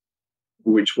view,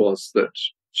 which was that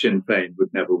Sinn Féin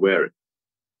would never wear it.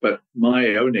 But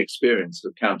my own experience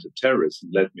of counter-terrorism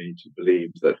led me to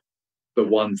believe that the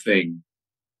one thing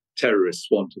terrorists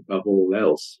want above all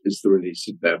else is the release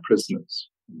of their prisoners.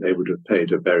 They would have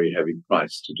paid a very heavy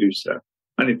price to do so.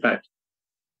 And in fact,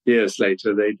 years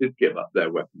later, they did give up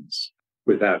their weapons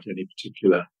without any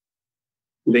particular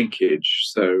linkage.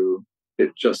 So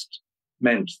it just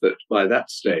meant that by that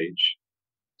stage,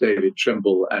 David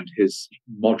Trimble and his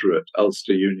moderate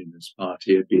Ulster Unionist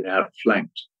Party had been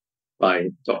outflanked by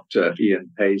Dr.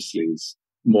 Ian Paisley's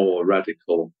more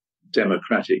radical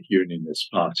Democratic Unionist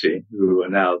Party, who are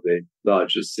now the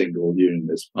largest single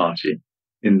Unionist party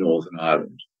in Northern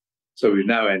Ireland. So we've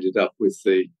now ended up with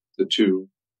the two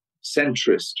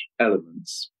centrist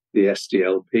elements, the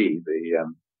SDLP,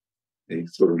 the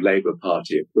sort of Labour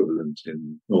Party equivalent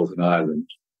in Northern Ireland,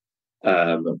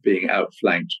 being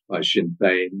outflanked by Sinn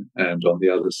Féin, and on the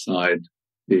other side,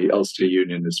 the Ulster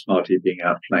Unionist Party being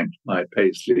outflanked by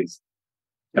Paisley's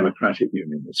Democratic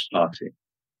Unionist Party.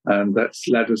 And that's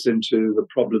led us into the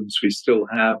problems we still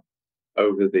have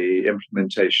over the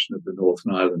implementation of the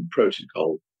Northern Ireland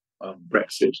Protocol on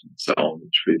Brexit and so on,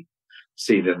 which we've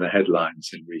seen in the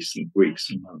headlines in recent weeks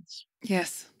and months.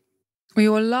 Yes. Well,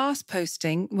 your last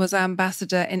posting was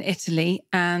ambassador in Italy,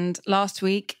 and last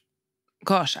week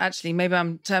Gosh, actually, maybe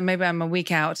I'm a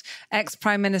week out.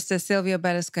 Ex-Prime Minister Silvio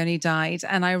Berlusconi died,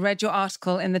 and I read your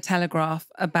article in The Telegraph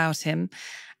about him.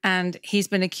 And he's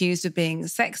been accused of being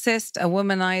sexist, a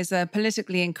womanizer,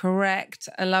 politically incorrect,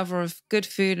 a lover of good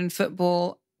food and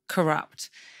football, corrupt.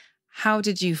 How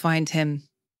did you find him?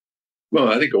 Well,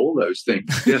 I think all those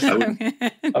things. Yes, I wouldn't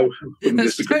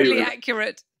That's disagree totally with it.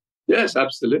 accurate. Yes,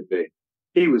 absolutely.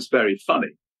 He was very funny.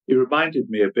 He reminded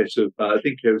me a bit of, I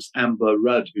think it was Amber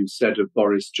Rudd who said of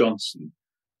Boris Johnson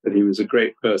that he was a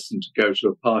great person to go to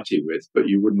a party with, but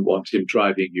you wouldn't want him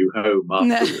driving you home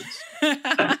afterwards.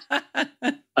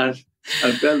 No.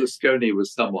 And Berlusconi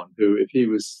was someone who, if he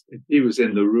was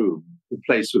in the room, the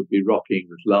place would be rocking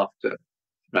with laughter,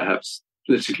 perhaps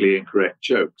politically incorrect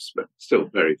jokes, but still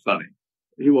very funny.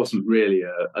 He wasn't really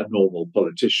a normal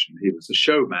politician. He was a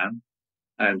showman,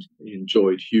 and he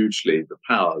enjoyed hugely the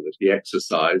power that he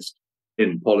exercised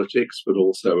in politics, but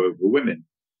also over women.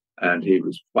 And he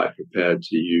was quite prepared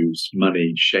to use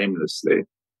money shamelessly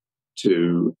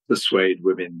to persuade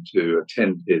women to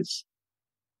attend his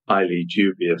highly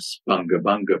dubious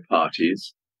bunga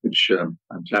parties, which I'm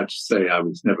glad to say I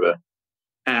was never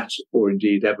at or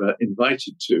indeed ever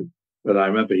invited to. But I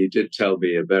remember he did tell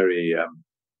me a very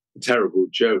terrible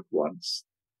joke once.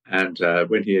 And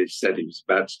when he said he was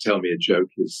about to tell me a joke,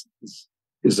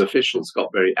 his officials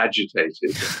got very agitated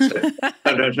and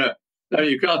said, no,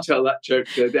 you can't tell that joke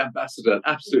to the ambassador.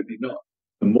 Absolutely not.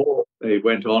 The more they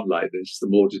went on like this, the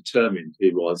more determined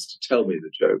he was to tell me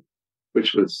the joke,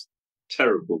 which was a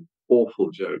terrible, awful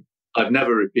joke. I've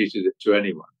never repeated it to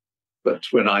anyone. But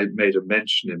when I made a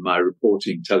mention in my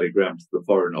reporting telegram to the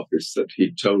Foreign Office that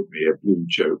he told me a blue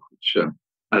joke, which,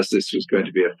 as this was going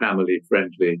to be a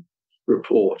family-friendly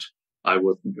report, I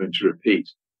wasn't going to repeat.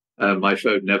 My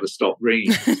phone never stopped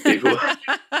ringing.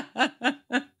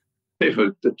 People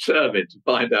were determined to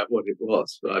find out what it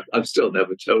was, but I've still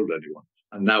never told anyone.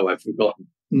 And now I've forgotten.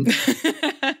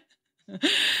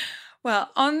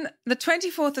 Well, on the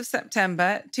 24th of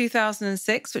September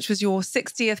 2006, which was your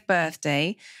 60th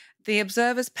birthday, the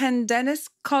Observer's Penn Dennis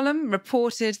column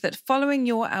reported that following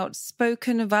your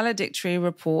outspoken valedictory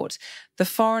report, the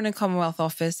Foreign and Commonwealth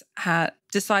Office had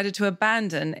decided to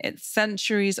abandon its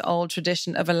centuries-old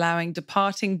tradition of allowing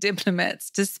departing diplomats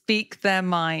to speak their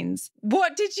minds.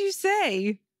 What did you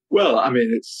say? Well, I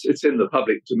mean, it's in the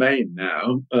public domain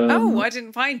now. I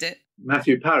didn't find it.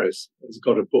 Matthew Paris has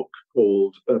got a book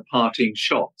called Parting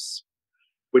Shots,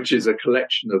 which is a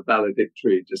collection of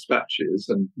valedictory dispatches,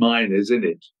 and mine is in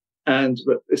it.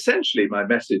 But essentially, my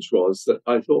message was that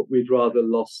I thought we'd rather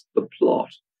lost the plot,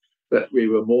 that we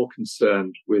were more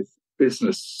concerned with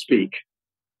business speak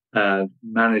and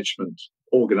management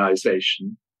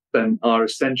organization than our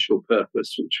essential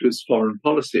purpose, which was foreign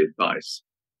policy advice.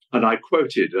 And I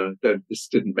quoted, this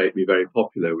didn't make me very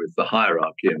popular with the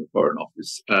hierarchy in the Foreign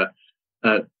Office,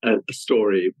 a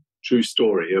story, true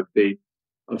story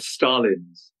of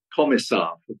Stalin's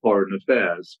commissar for foreign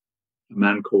affairs, a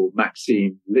man called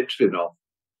Maxim Litvinov.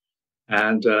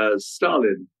 And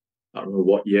Stalin, I don't remember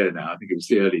what year now, I think it was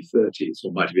the early 30s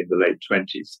or might have been the late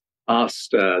 20s,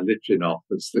 asked Litvinov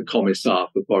as the commissar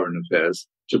for foreign affairs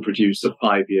to produce a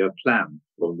 5-year plan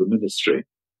for the ministry.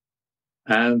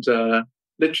 And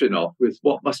Litvinov, with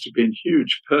what must have been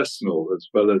huge personal as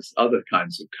well as other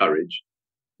kinds of courage,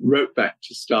 wrote back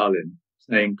to Stalin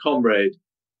saying, "Comrade,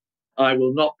 I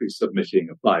will not be submitting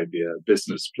a 5-year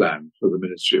business plan for the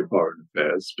Ministry of Foreign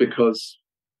Affairs because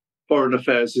foreign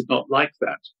affairs is not like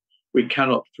that. We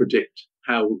cannot predict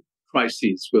how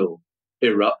crises will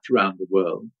erupt around the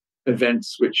world,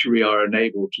 events which we are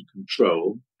unable to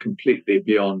control, completely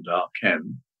beyond our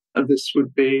ken, and this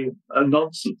would be a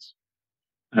nonsense."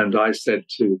 And I said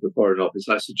to the Foreign Office,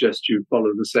 I suggest you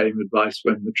follow the same advice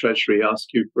when the Treasury asks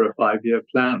you for a 5-year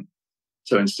plan.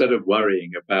 So instead of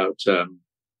worrying about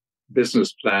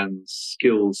business plans,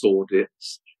 skills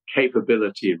audits,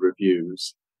 capability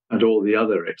reviews, and all the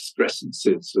other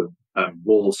excrescences of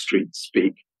Wall Street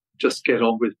speak, just get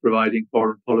on with providing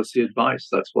foreign policy advice.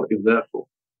 That's what you're there for.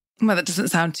 Well, that doesn't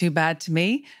sound too bad to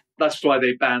me. That's why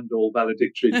they banned all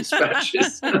valedictory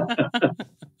dispatches.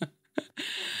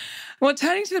 Well,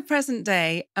 turning to the present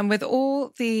day, and with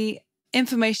all the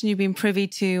information you've been privy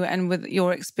to and with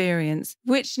your experience,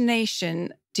 which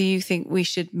nation do you think we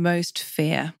should most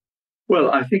fear?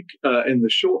 Well, I think in the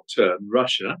short term,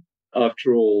 Russia.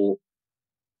 After all,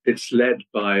 it's led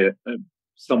by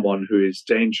someone who is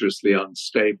dangerously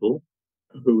unstable,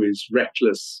 who is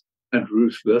reckless and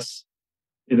ruthless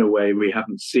in a way we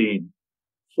haven't seen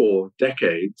for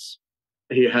decades.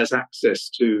 He has access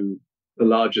to the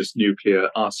largest nuclear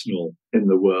arsenal in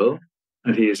the world,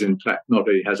 and he is, in fact, not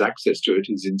only has access to it,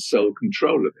 he's in sole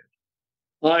control of it.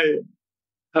 I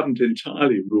haven't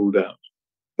entirely ruled out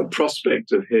the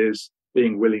prospect of his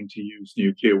being willing to use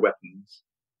nuclear weapons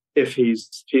if he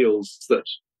feels that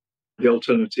the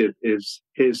alternative is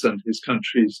his and his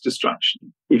country's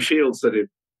destruction. He feels that if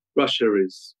Russia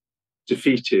is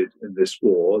defeated in this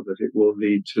war, that it will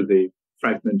lead to the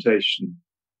fragmentation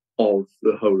of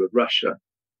the whole of Russia.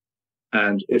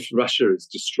 And if Russia is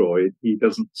destroyed, he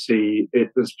doesn't see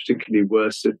it as particularly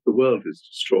worse if the world is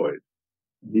destroyed.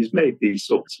 He's made these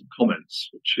sorts of comments,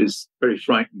 which is very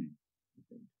frightening.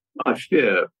 I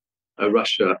fear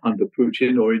Russia under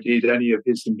Putin, or indeed any of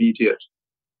his immediate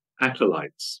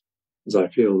acolytes, as I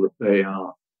feel that they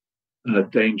are a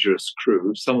dangerous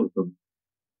crew. Some of them,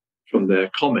 from their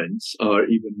comments, are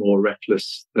even more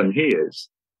reckless than he is.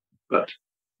 But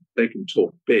they can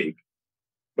talk big,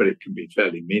 but it can be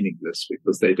fairly meaningless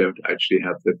because they don't actually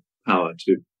have the power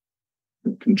to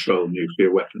control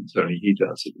nuclear weapons. Only he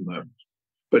does at the moment.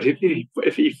 But if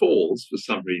he falls for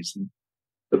some reason,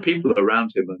 the people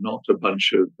around him are not a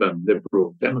bunch of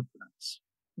liberal Democrats.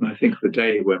 And I think the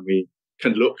day when we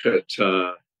can look at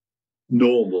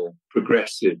normal,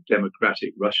 progressive,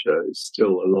 democratic Russia is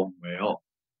still a long way off.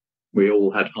 We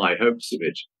all had high hopes of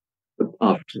it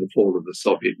after the fall of the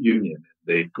Soviet Union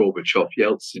in the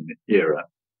Gorbachev-Yeltsin era.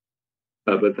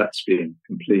 But that's been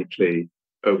completely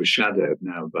overshadowed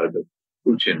now by the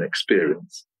Putin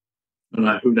experience. And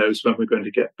who knows when we're going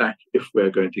to get back, if we're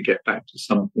going to get back to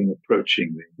something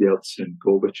approaching the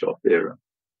Yeltsin-Gorbachev era.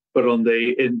 But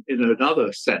in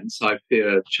another sense, I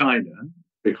fear China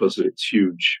because of its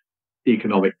huge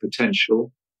economic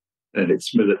potential and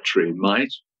its military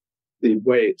might. The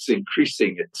way it's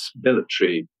increasing its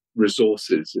military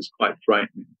resources is quite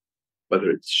frightening, whether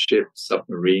it's ships,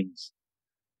 submarines,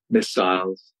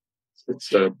 missiles.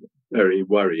 It's very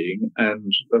worrying.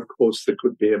 And of course, there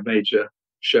could be a major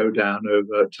showdown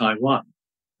over Taiwan.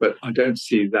 But I don't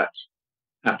see that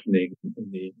happening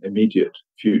in the immediate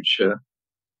future.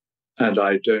 And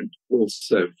I don't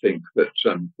also think that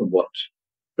from what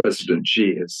President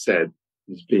Xi has said,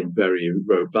 he's been very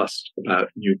robust about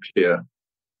nuclear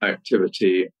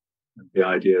activity, and the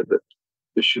idea that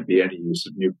there should be any use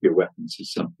of nuclear weapons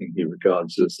is something he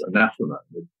regards as anathema.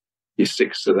 If he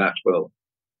sticks to that, well,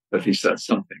 at least that's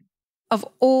something. Of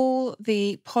all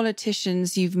the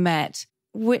politicians you've met,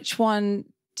 which one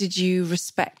did you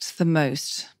respect the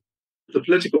most? The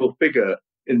political figure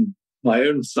in my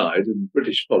own side, in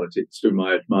British politics, whom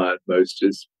I admired most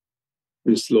is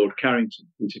Lord Carrington,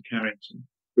 Peter Carrington,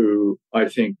 who I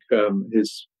think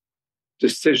his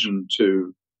decision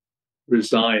to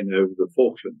resign over the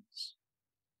Falklands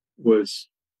was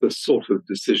the sort of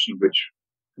decision which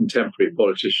contemporary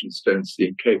politicians don't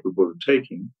seem capable of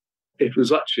taking. It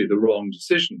was actually the wrong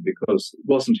decision because it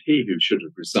wasn't he who should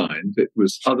have resigned. It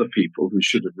was other people who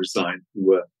should have resigned who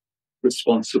were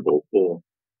responsible for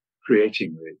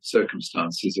creating the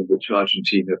circumstances in which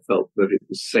Argentina felt that it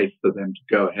was safe for them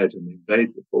to go ahead and invade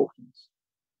the Falklands.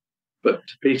 But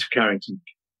Peter Carrington,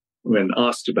 when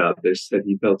asked about this, said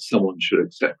he felt someone should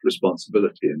accept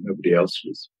responsibility and nobody else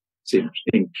seemed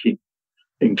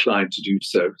inclined to do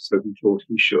so. So he thought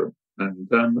he should. And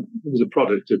it was a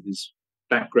product of his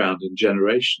background and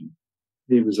generation.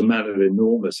 He was a man of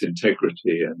enormous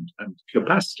integrity and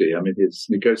capacity. I mean, his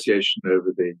negotiation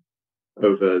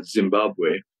over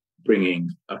Zimbabwe, bringing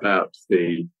about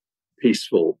the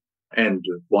peaceful end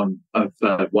of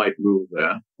white rule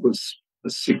there, was a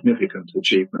significant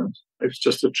achievement. It was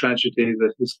just a tragedy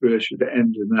that his career should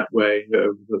end in that way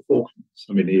over the Falklands.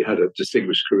 I mean, he had a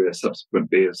distinguished career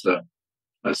subsequently as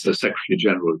the Secretary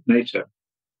General of NATO,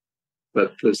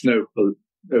 but there's no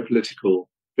political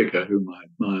figure whom I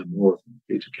admire more than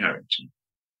Peter Carrington.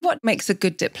 What makes a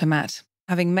good diplomat?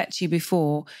 Having met you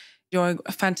before, you're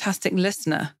a fantastic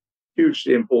listener.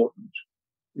 Hugely important.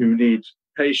 You need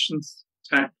patience,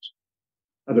 tact,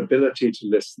 an ability to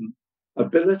listen,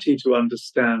 ability to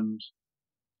understand,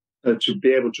 to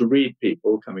be able to read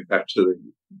people, coming back to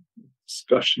the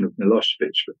discussion of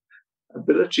Milosevic,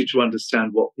 ability to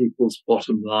understand what people's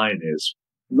bottom line is,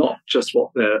 not just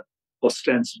what their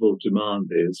ostensible demand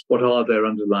is, what are their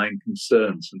underlying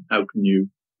concerns and how can you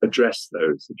address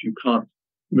those? If you can't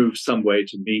move some way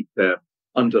to meet their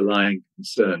underlying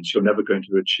concerns, you're never going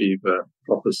to achieve a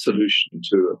proper solution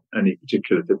to any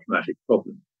particular diplomatic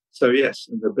problem. So yes,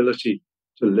 an ability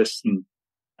to listen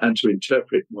and to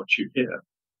interpret what you hear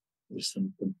is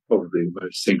probably the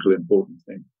most single important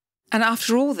thing. And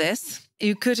after all this,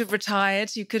 you could have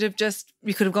retired, you could have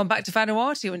gone back to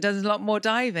Vanuatu and done a lot more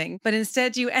diving. But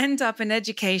instead, you end up in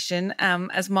education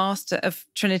as Master of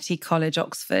Trinity College,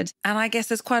 Oxford. And I guess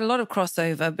there's quite a lot of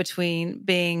crossover between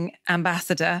being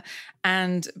ambassador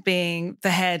and being the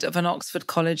head of an Oxford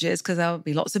college is, because there will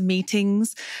be lots of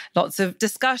meetings, lots of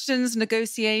discussions,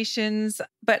 negotiations.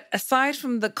 But aside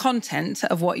from the content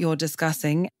of what you're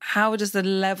discussing, how does the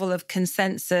level of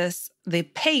consensus, the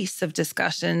pace of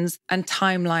discussions and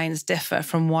timelines differ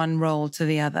from one role to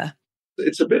the other?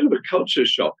 It's a bit of a culture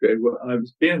shock. I've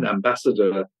been an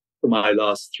ambassador for my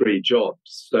last 3 jobs.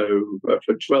 So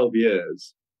for 12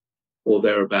 years or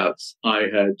thereabouts, I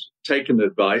had taken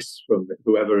advice from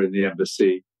whoever in the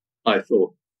embassy I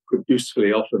thought could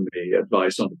usefully offer me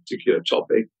advice on a particular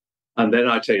topic. And then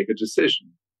I take a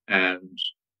decision. And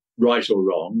right or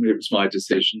wrong, it was my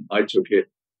decision. I took it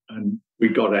and we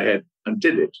got ahead and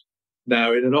did it.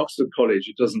 Now, in an Oxford college,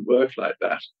 it doesn't work like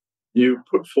that. You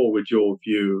put forward your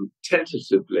view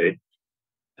tentatively.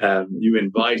 You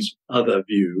invite other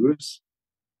views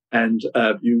and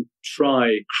you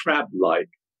try crab-like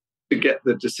to get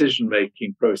the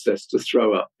decision-making process to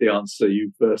throw up the answer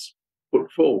you first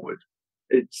put forward.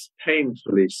 It's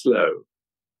painfully slow.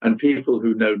 And people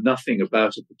who know nothing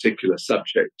about a particular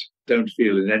subject don't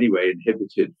feel in any way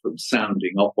inhibited from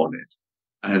sounding off on it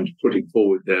and putting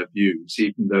forward their views,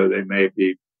 even though they may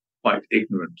be quite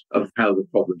ignorant of how the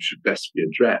problem should best be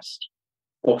addressed.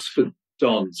 Oxford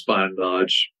dons, by and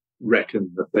large,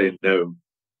 reckon that they know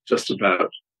just about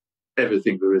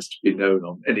everything there is to be known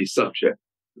on any subject.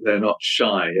 They're not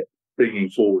shy at bringing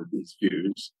forward these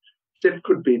views. It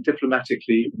could be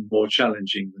diplomatically even more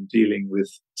challenging than dealing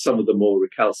with some of the more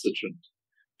recalcitrant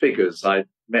figures I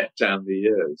met down the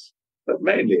years. But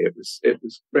mainly it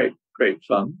was great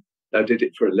fun. I did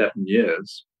it for 11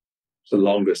 years. It's the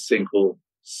longest single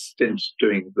stint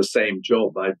doing the same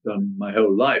job I'd done in my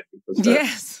whole life. Because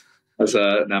yes. As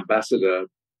an ambassador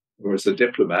or as a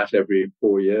diplomat, every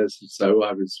 4 years or so,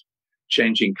 I was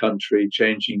changing country,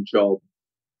 changing job,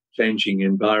 changing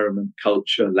environment,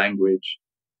 culture, language.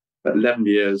 But 11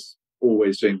 years,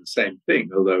 always doing the same thing,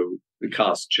 although the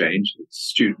cast changed, the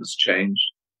students changed.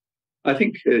 I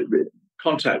think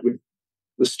contact with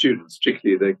the students,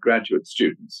 particularly the graduate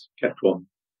students, kept one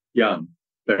young.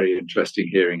 Very interesting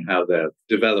hearing how they're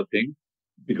developing.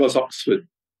 Because Oxford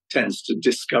tends to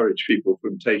discourage people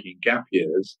from taking gap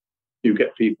years, you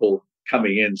get people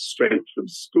coming in straight from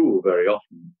school very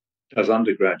often as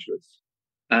undergraduates.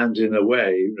 And in a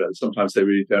way, sometimes they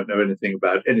really don't know anything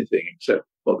about anything except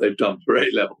what they've done for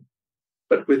A-level.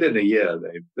 But within a year,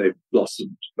 they've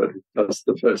blossomed. But that's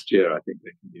the first year, I think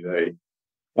they can be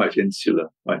quite insular,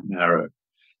 quite narrow.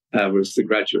 Whereas the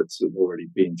graduates have already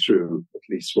been through at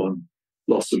least one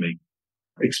blossoming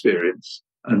experience.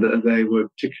 And they were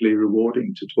particularly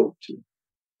rewarding to talk to.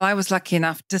 I was lucky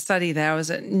enough to study there. I was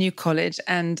at New College.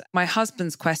 And my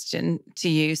husband's question to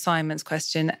you, Simon's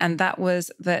question, and that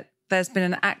was that there's been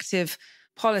an active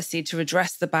policy to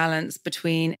redress the balance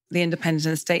between the independent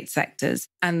and state sectors,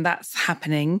 and that's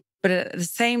happening. But at the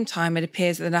same time, it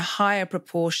appears that a higher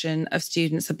proportion of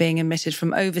students are being admitted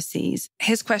from overseas.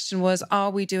 His question was,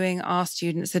 are we doing our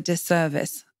students a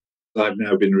disservice? I've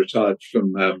now been retired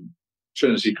from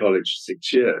Trinity College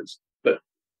 6 years, but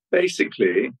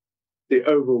basically the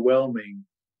overwhelming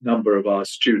number of our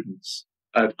students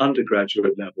at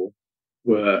undergraduate level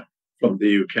were from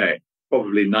the UK.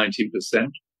 Probably 90%.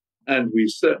 And we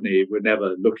certainly were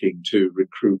never looking to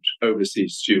recruit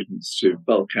overseas students to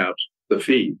bulk out the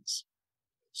fees.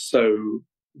 So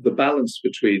the balance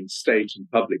between state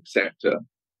and public sector,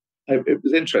 it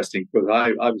was interesting because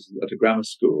I was at a grammar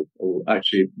school, or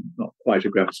actually not quite a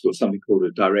grammar school, something called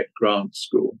a direct grant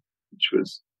school, which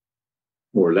was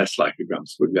more or less like a grammar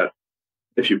school.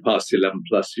 If you passed the 11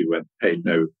 plus, you went paid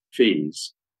no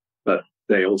fees. But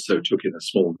they also took in a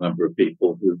small number of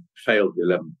people who failed the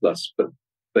 11 plus, but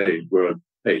they were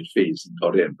paid fees and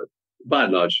got in. But by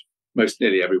and large,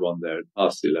 nearly everyone there had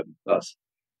passed the 11 plus.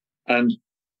 And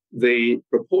the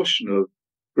proportion of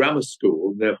grammar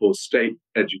school, therefore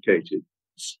state-educated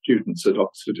students at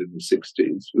Oxford in the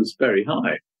 60s was very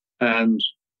high. And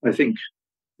I think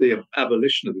the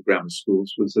abolition of the grammar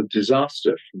schools was a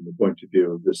disaster from the point of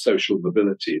view of the social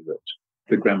mobility that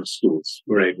the grammar schools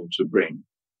were able to bring.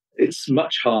 It's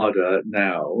much harder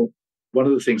now. One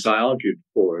of the things I argued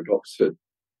for at Oxford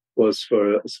was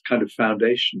for a kind of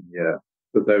foundation year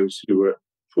for those who were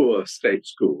poor state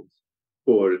schools,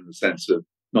 poor in the sense of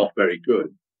not very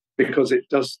good, because it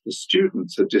does the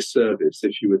students a disservice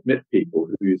if you admit people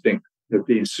who you think have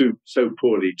been so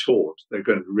poorly taught, they're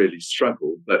going to really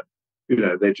struggle, but,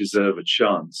 they deserve a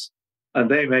chance. And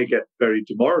they may get very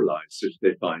demoralized if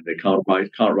they find they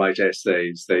can't write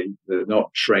essays, they're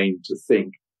not trained to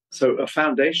think. So a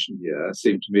foundation year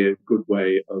seemed to me a good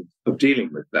way of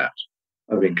dealing with that,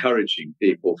 of encouraging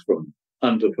people from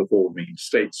underperforming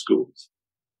state schools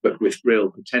but with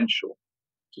real potential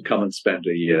to come and spend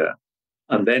a year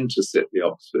and then to sit the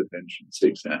Oxford entrance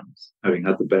exams, having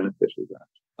had the benefit of that.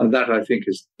 And that, I think,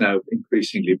 is now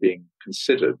increasingly being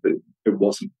considered, but it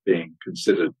wasn't being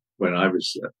considered when I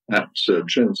was at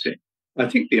Trinity. I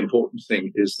think the important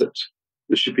thing is that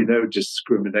there should be no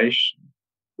discrimination,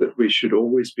 that we should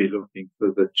always be looking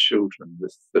for the children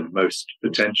with the most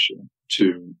potential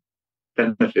to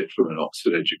benefit from an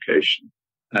Oxford education.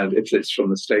 And if it's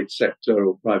from the state sector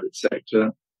or private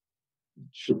sector, it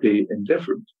should be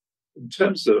indifferent. In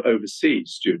terms of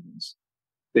overseas students,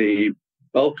 the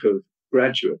bulk of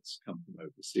graduates come from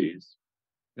overseas.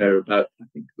 They're about, I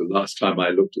think the last time I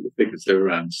looked at the figures, they're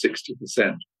around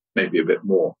 60%, maybe a bit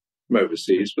more from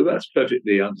overseas. But that's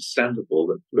perfectly understandable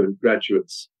that for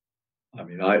graduates, I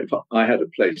mean, I had a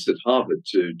place at Harvard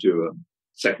to do a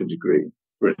second degree,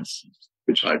 for instance,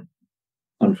 which I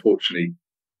unfortunately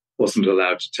wasn't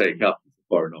allowed to take up. The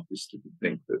Foreign Office didn't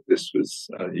think that this was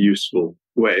a useful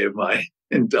way of my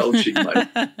indulging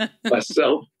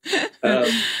myself.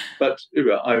 But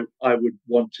I would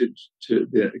wanted to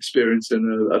experience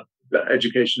an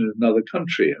education in another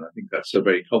country, and I think that's a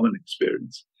very common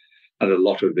experience. And a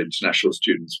lot of international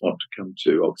students want to come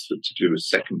to Oxford to do a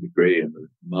second degree and a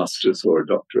master's or a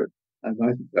doctorate. And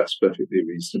I think that's perfectly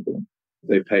reasonable.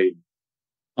 They pay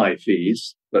high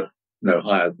fees, but no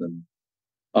higher than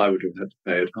I would have had to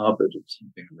pay at Harvard or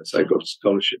something unless I got a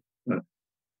scholarship.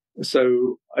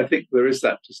 So I think there is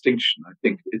that distinction. I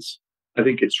think it's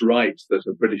right that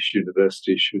a British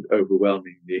university should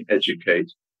overwhelmingly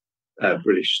educate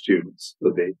British students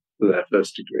for their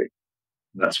first degree.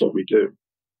 And that's what we do.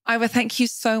 Ivor, thank you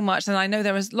so much. And I know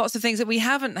there is lots of things that we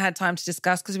haven't had time to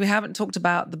discuss because we haven't talked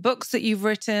about the books that you've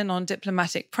written on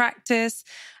diplomatic practice.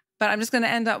 But I'm just going to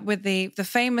end up with the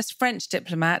famous French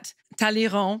diplomat,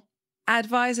 Talleyrand,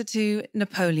 advisor to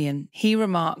Napoleon. He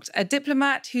remarked, "A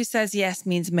diplomat who says yes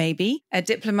means maybe, a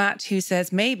diplomat who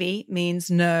says maybe means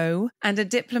no, and a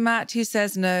diplomat who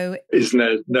says no is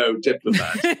no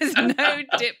diplomat." is no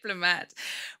diplomat,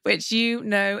 which you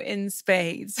know in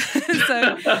spades.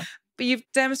 But you've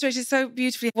demonstrated so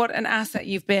beautifully what an asset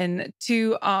you've been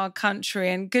to our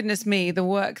country, and goodness me, the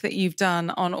work that you've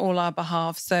done on all our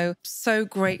behalf. So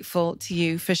grateful to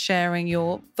you for sharing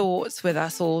your thoughts with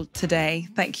us all today.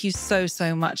 Thank you so,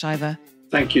 so much, Ivor.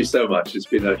 Thank you so much. It's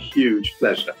been a huge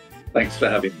pleasure. Thanks for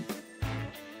having me.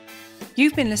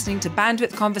 You've been listening to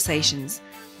Bandwidth Conversations.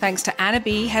 Thanks to Anna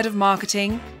B., Head of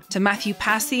Marketing, to Matthew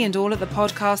Passy and all at the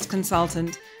podcast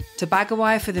consultant, to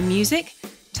Bagawai for the music,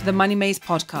 to the Money Maze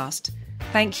podcast.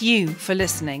 Thank you for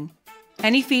listening.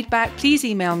 Any feedback, please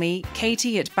email me,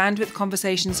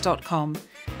 katie@bandwidthconversations.com.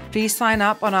 Please sign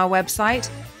up on our website,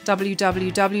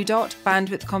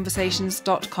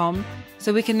 www.bandwidthconversations.com,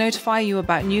 so we can notify you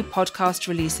about new podcast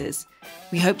releases.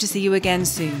 We hope to see you again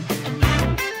soon.